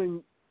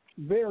doing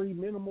very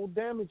minimal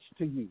damage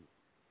to you.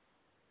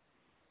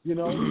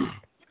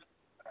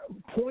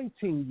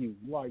 Pointing you,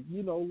 like,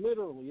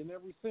 literally in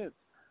every sense.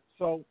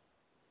 So,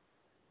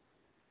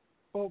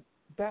 well,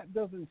 that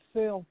doesn't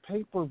sell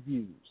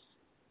pay-per-views.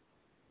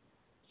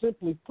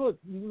 Simply put,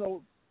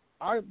 you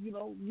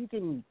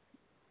can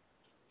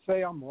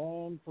say I'm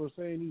wrong for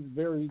saying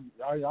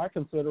I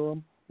consider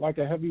him like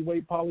a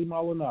heavyweight Paulie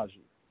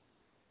Malignaggi.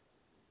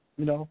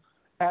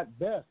 At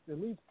best, at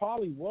least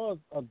Paulie was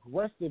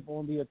aggressive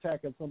on the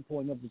attack at some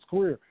point of his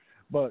career.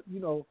 But,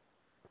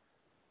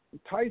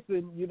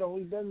 Tyson, he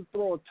doesn't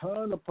throw a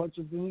ton of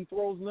punches, and he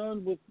throws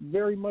none with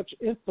very much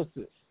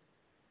emphasis.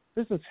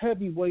 This is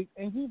heavyweight,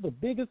 and he's the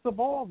biggest of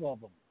all of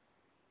them.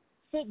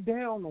 Sit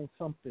down on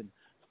something.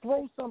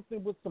 Throw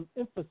something with some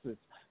emphasis.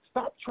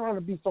 Stop trying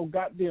to be so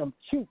goddamn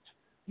cute.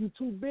 You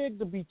too big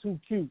to be too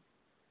cute.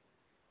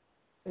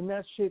 And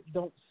that shit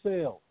don't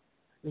sell.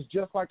 It's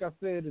just like I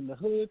said in the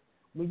hood,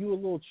 when you a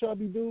little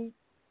chubby dude,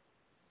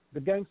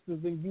 the gangsters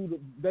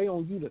they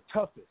on you the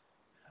toughest.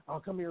 Oh,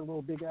 come here,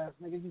 little big ass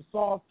nigga. You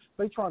soft.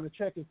 They trying to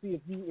check and see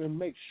if you and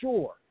make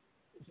sure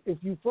if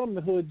you from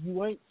the hood,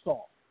 you ain't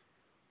soft.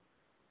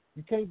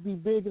 You can't be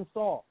big and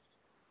soft.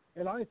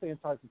 And I ain't saying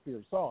Tyson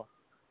Fury soft.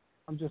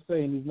 I'm just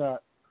saying he's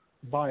not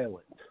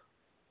violent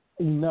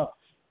enough.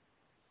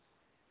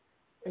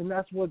 And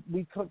that's what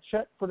we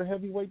check for the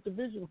heavyweight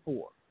division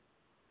for.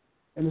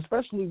 And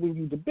especially when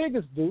you the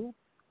biggest dude,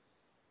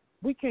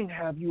 we can't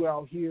have you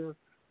out here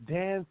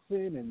dancing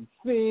and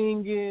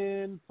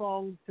singing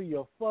songs to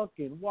your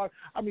fucking wife.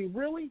 I mean,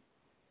 really?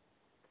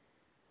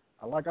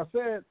 Like I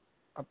said,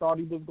 I thought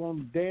he was going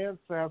to dance,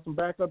 have some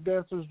backup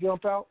dancers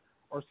jump out,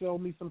 or sell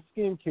me some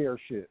skincare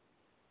shit.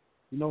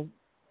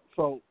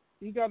 So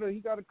he got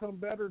to come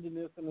better than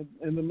this,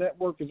 and the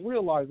network is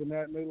realizing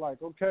that, and they're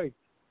like, okay,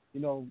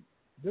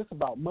 this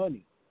about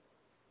money,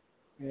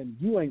 and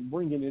you ain't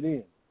bringing it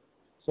in.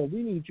 So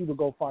we need you to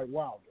go fight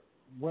Wilder,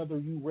 whether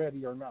you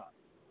ready or not,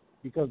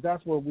 because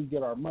that's where we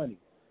get our money.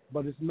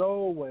 But it's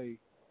no way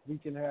we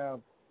can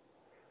have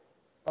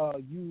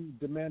you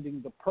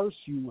demanding the purse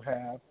you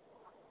have.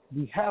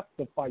 We have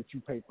to fight you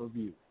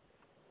pay-per-view.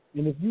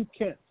 And if you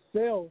can't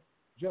sell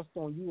just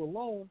on you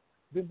alone,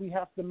 then we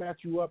have to match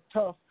you up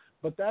tough.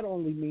 But that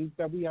only means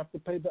that we have to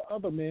pay the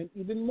other men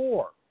even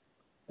more.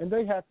 And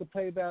they have to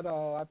pay that,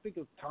 I think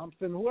it's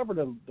Thompson, whoever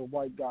the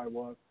white guy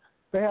was,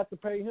 they have to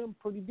pay him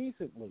pretty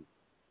decently.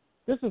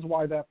 This is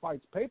why that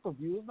fight's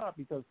pay-per-view. It's not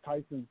because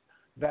Tyson's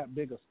that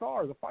big a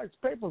star. The fight's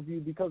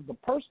pay-per-view because the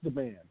purse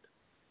demand,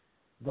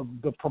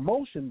 the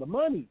promotion, the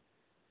money.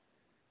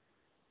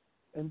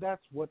 And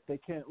that's what they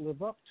can't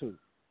live up to.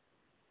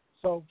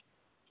 So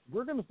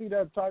we're going to see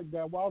that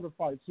Wilder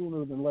fight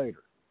sooner than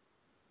later.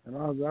 And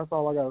that's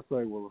all I got to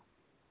say, Willa.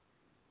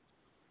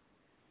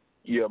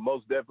 Yeah,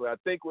 most definitely. I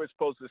think we're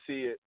supposed to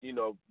see it,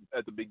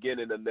 at the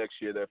beginning of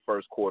next year. That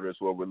first quarter is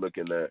what we're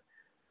looking at.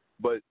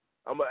 But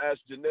I'm going to ask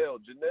Janelle.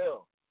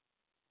 Janelle,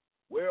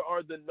 where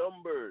are the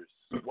numbers?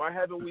 Why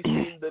haven't we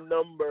seen the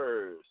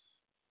numbers?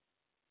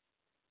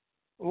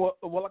 Well,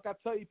 like I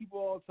tell you people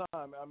all the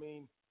time, I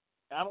mean,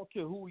 I don't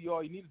care who you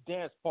are. You need a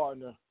dance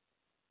partner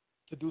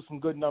to do some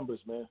good numbers,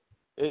 man.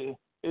 It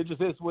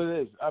just is what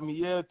it is. I mean,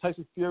 yeah,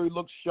 Tyson Fury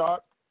looks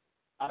sharp.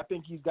 I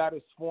think he's got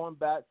his form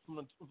back from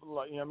the,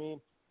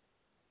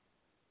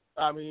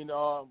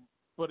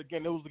 but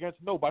again, it was against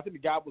nobody. I think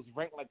the guy was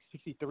ranked like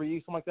 63,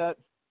 something like that.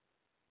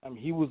 I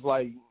mean, he was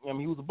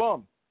a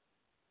bum.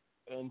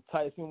 And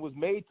Tyson was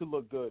made to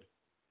look good.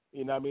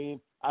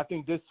 I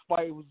think this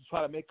fight was to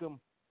try to make him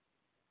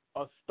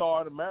a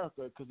star in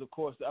America because, of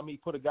course, I mean, he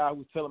put a guy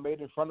who's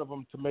tailor-made in front of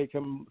him to make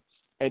him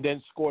and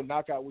then score a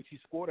knockout, which he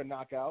scored a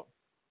knockout.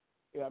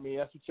 I mean,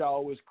 that's what y'all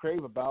always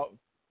crave about.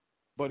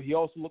 But he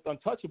also looked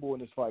untouchable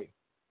in this fight.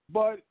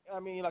 But, I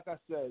mean, like I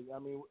said, I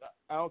mean,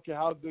 I don't care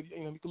how good,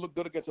 you can look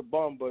good against a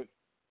bum, but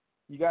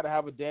you got to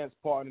have a dance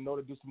partner in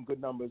order to do some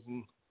good numbers.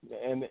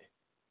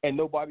 And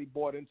nobody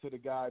bought into the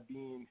guy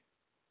being,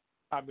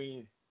 I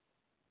mean,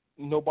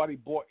 nobody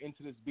bought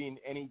into this being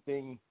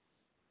anything,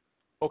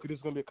 okay, this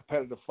is going to be a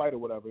competitive fight or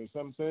whatever. You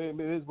know what I'm saying?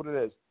 It is what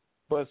it is.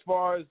 But as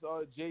far as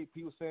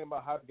JP was saying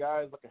about how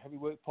guys like a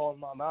heavyweight Paul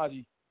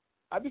Malignaggi,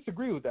 I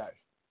disagree with that.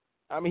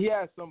 I mean, he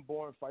had some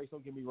boring fights,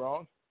 don't get me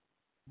wrong.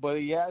 But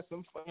he had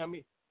some, I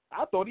mean,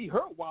 I thought he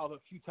hurt Wilder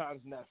a few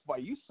times in that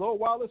fight. You saw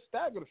Wilder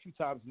staggered a few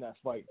times in that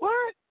fight.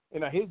 What?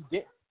 And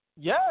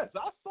yes,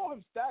 I saw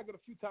him staggered a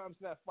few times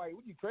in that fight.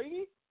 What, you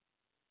crazy?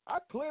 I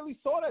clearly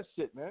saw that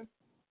shit, man.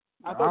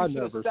 I thought he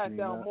should have sat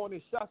down more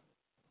than shots.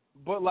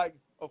 But, like,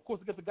 of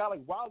course, against a guy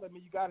like Wilder, I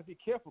mean, you got to be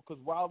careful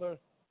because Wilder,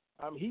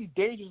 he's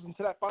dangerous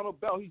into that final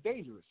bell. He's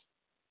dangerous.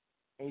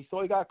 And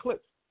he got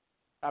clipped.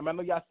 I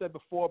know y'all said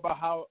before about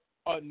how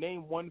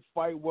name one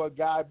fight where a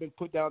guy had been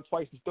put down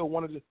twice and still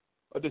wanted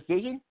a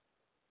decision.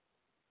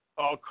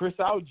 Chris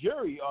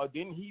Algieri,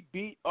 didn't he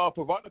beat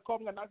Provodnikov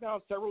and got knocked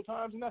down several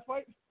times in that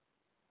fight?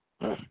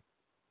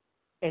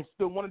 And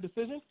still won a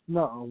decision?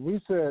 No,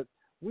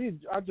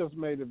 I just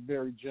made it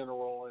very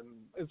general, and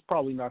it's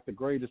probably not the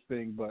greatest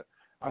thing, but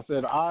I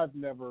said I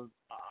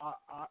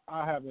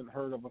haven't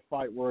heard of a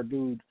fight where a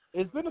dude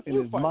it's been a few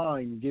in his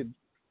mind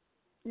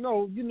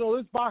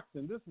it's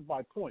boxing. This is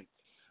by points.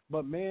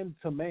 But man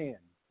to man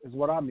is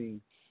what I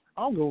mean.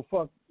 I don't give a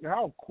fuck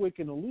how quick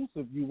and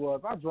elusive you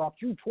was. I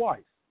dropped you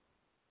twice.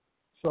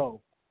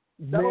 So,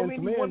 man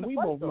to man, we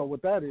both know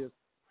what that is.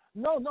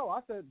 No,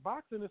 I said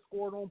boxing is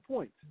scored on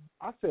points.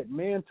 I said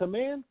man to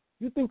man.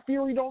 You think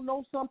Fury don't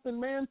know something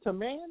man to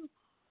man?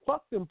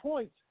 Fuck them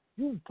points.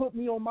 You put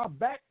me on my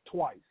back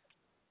twice.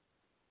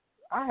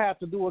 I have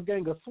to do a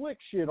gang of slick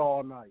shit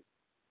all night.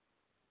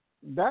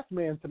 That's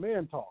man to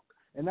man talk.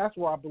 And that's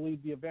where I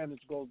believe the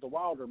advantage goes to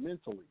Wilder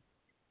mentally.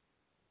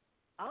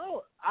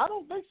 I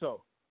don't think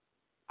so.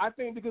 I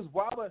think because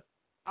Wilder,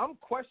 I'm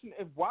questioning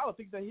if Wilder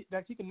thinks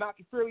that he can knock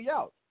Fury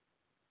out.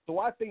 So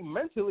I think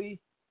mentally,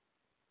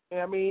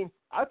 I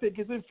think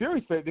it's in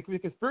Fury's favor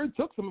because Fury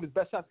took some of his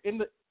best shots in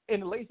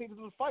the late stages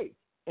of the fight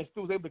and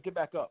still was able to get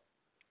back up.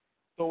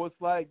 So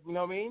it's like, you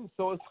know what I mean?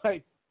 So it's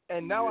like,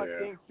 and now I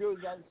think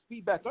Fury's got his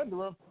feet back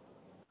under him.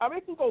 I mean,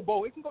 it can go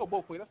both ways.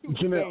 That's what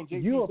you're saying,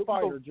 JP. You a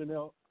fighter,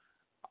 Janelle.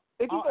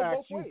 I'll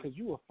ask you because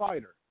you a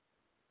fighter.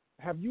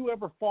 Have you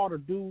ever fought a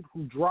dude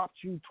who dropped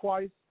you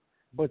twice,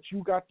 but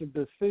you got the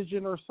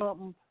decision or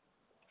something?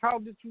 How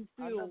did you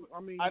feel?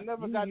 I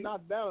never got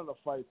knocked down in a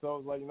fight, so I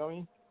was like, you know what I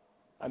mean?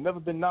 I've never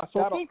been knocked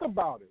out. So think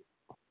about it.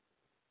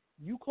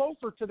 You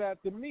closer to that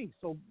than me,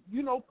 so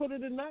put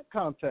it in that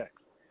context.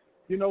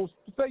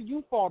 Say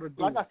you fought a dude.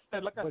 Like I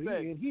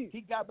said,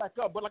 he got back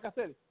up, but like I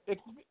said,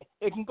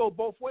 it can go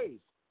both ways.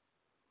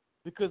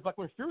 Because like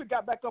when Fury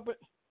got back up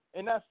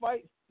in that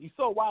fight, you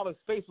saw Wilder's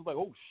face was like,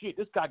 oh shit,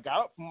 this guy got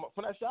up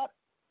from that shot.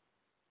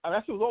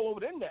 That shit was all over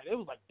the internet. It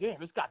was like, damn,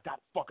 this guy got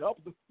the fuck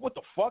up. What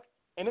the fuck?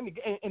 And then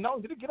and not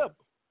only did he get up,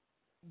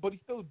 but he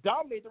still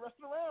dominated the rest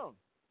of the round.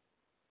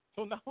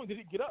 So not only did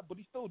he get up, but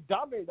he still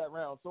dominated that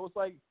round. So it's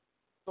like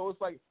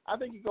I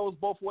think it goes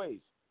both ways.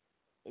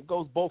 It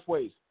goes both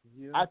ways.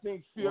 Yeah. I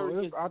think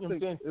Fury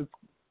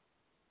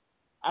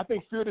I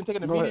think Fury didn't take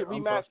an immediate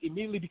rematch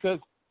immediately because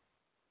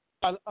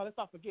let's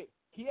not forget,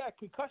 he had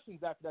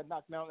concussions after that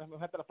knockdown and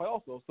after that fight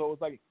also. So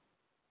it's like,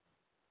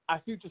 I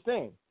see what you're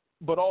saying.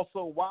 But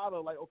also Wilder,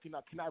 like, okay,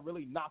 now can I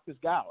really knock this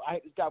guy out? I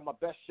hit this guy with my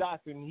best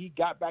shots and he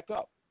got back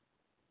up.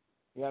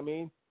 You know what I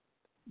mean?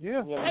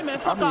 Yeah. You know hey man,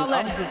 fuck all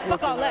that.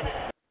 Fuck all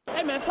that.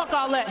 Hey man, fuck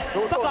all that.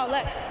 Fuck all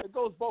that. It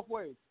goes both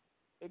ways.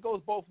 It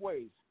goes both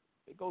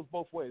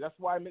ways. That's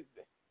why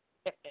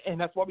and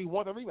that's why we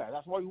want the rematch.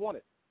 That's why we want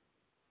it.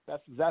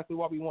 That's exactly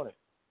why we want it.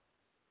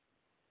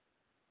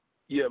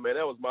 Yeah, man,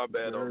 that was my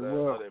bad on that.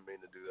 Well. I didn't mean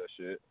to do that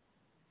shit.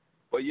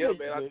 But yeah,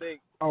 man, I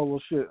think. Oh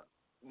well, shit.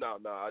 No,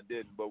 I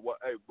didn't. But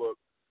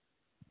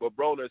but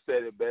Broner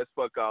said it best.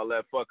 Fuck all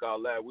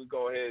that. We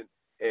go ahead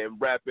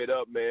and wrap it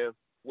up, man.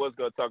 Was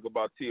gonna talk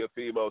about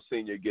Teofimo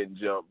Sr. getting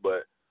jumped,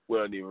 but we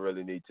don't even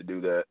really need to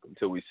do that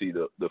until we see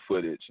the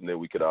footage, and then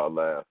we could all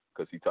laugh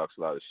because he talks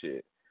a lot of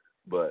shit.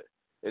 But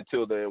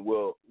until then,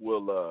 we'll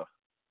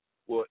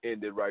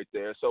end it right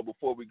there. So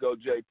before we go,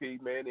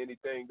 JP, man,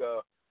 anything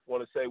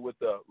want to say with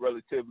the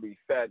relatively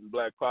fat and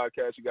black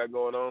podcast you got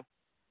going on?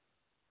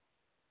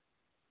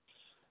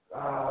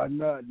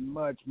 Nothing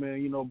much,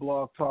 man.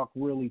 Blog Talk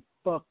really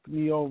fucked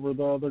me over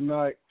the other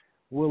night.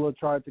 Willa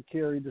tried to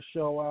carry the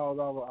show out.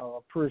 I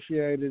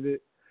appreciated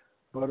it.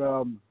 But,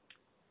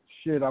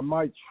 shit, I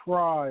might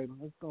try.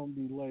 It's going to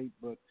be late,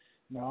 but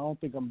no, I don't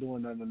think I'm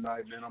doing that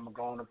tonight, man. I'm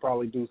going to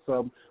probably do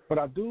something. But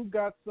I do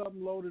got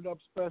something loaded up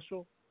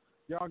special.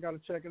 Y'all got to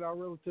check it out.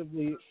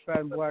 Relatively Fat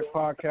and Black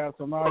Podcast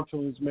on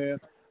iTunes, man.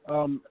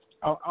 I'm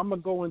going to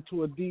go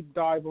into a deep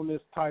dive on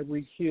this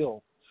Tyreek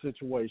Hill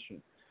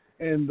situation,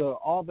 and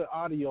all the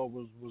audio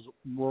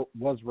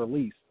was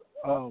released.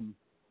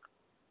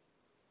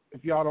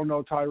 If y'all don't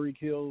know, Tyreek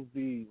Hill,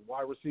 the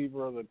wide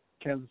receiver of the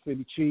Kansas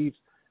City Chiefs,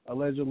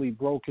 allegedly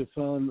broke his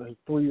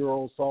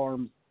 3-year-old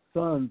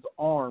son's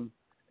arm,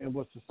 and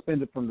was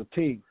suspended from the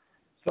team.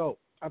 So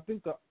I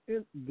think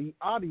the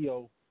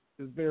audio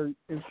is very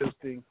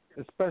interesting,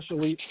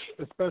 especially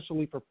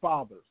for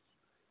fathers.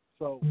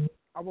 So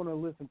I want to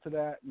listen to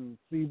that and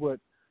see what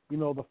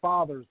the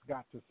fathers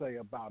got to say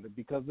about it,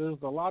 because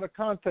there's a lot of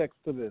context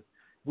to this.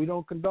 We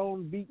don't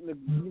condone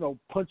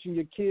punching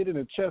your kid in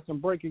the chest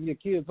and breaking your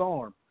kid's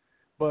arm.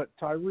 But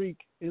Tyreek,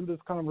 in this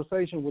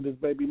conversation with his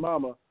baby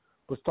mama,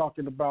 was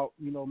talking about,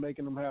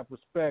 making them have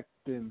respect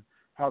and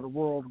how the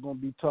world's going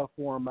to be tough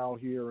for him out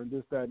here and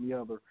this, that, and the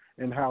other,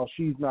 and how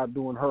she's not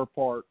doing her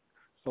part,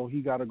 so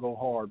he got to go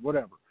hard,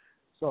 whatever.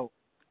 So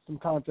some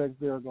context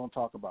there, going to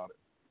talk about it.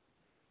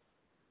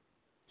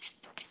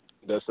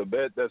 That's a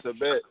bet.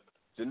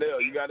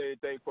 Janelle, you got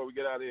anything before we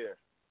get out of here?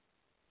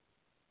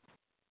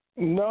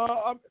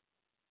 No,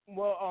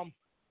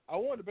 I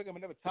wanted to bring up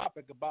another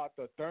topic about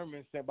the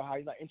Thurman saying about how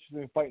he's not interested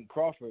in fighting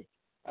Crawford.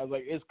 I was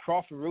like, is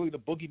Crawford really the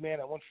boogeyman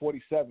at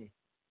 147?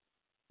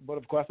 But,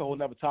 of course, that's a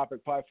whole other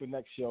topic probably for the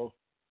next show.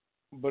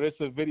 But it's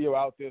a video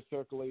out there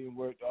circulating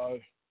where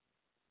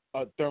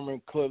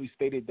Thurman clearly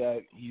stated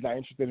that he's not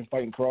interested in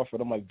fighting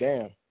Crawford. I'm like,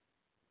 damn.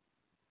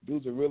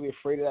 Dudes are really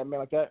afraid of that man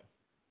like that?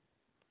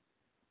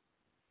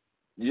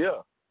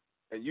 Yeah.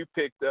 And you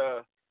picked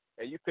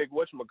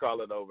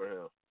whatchamacallit over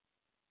him.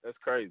 That's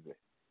crazy.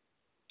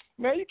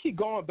 Man, you keep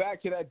going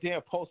back to that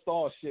damn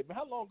Postal shit, man.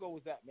 How long ago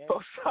was that, man?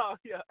 Postal,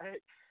 yeah. Hey,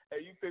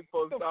 you picked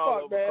Postal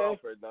over man?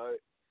 Crawford, dog.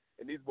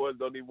 And these boys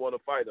don't even want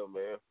to fight him,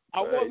 man.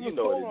 I wasn't you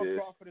know what it is.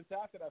 Crawford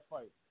until after that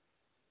fight.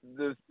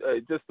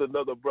 Just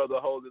another brother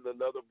holding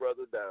another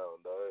brother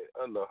down, dog.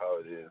 I know how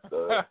it is,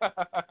 dog.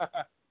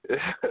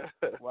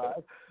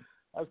 Wow,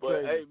 that's but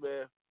crazy. Hey,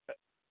 man,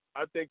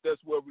 I think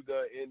that's where we're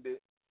gonna end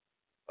it.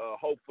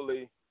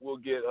 Hopefully, we'll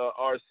get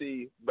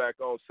RC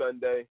back on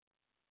Sunday.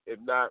 If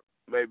not,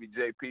 maybe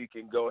JP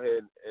can go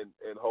ahead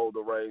and hold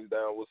the reins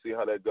down. We'll see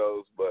how that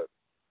goes. But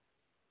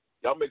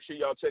y'all make sure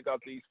y'all check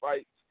out these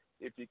fights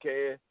if you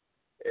can.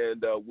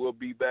 And we'll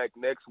be back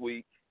next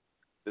week.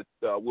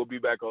 We'll be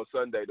back on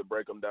Sunday to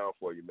break them down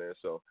for you, man.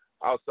 So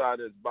outside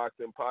this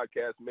Boxing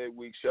Podcast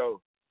Midweek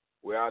show,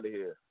 we're out of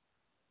here.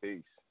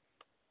 Peace.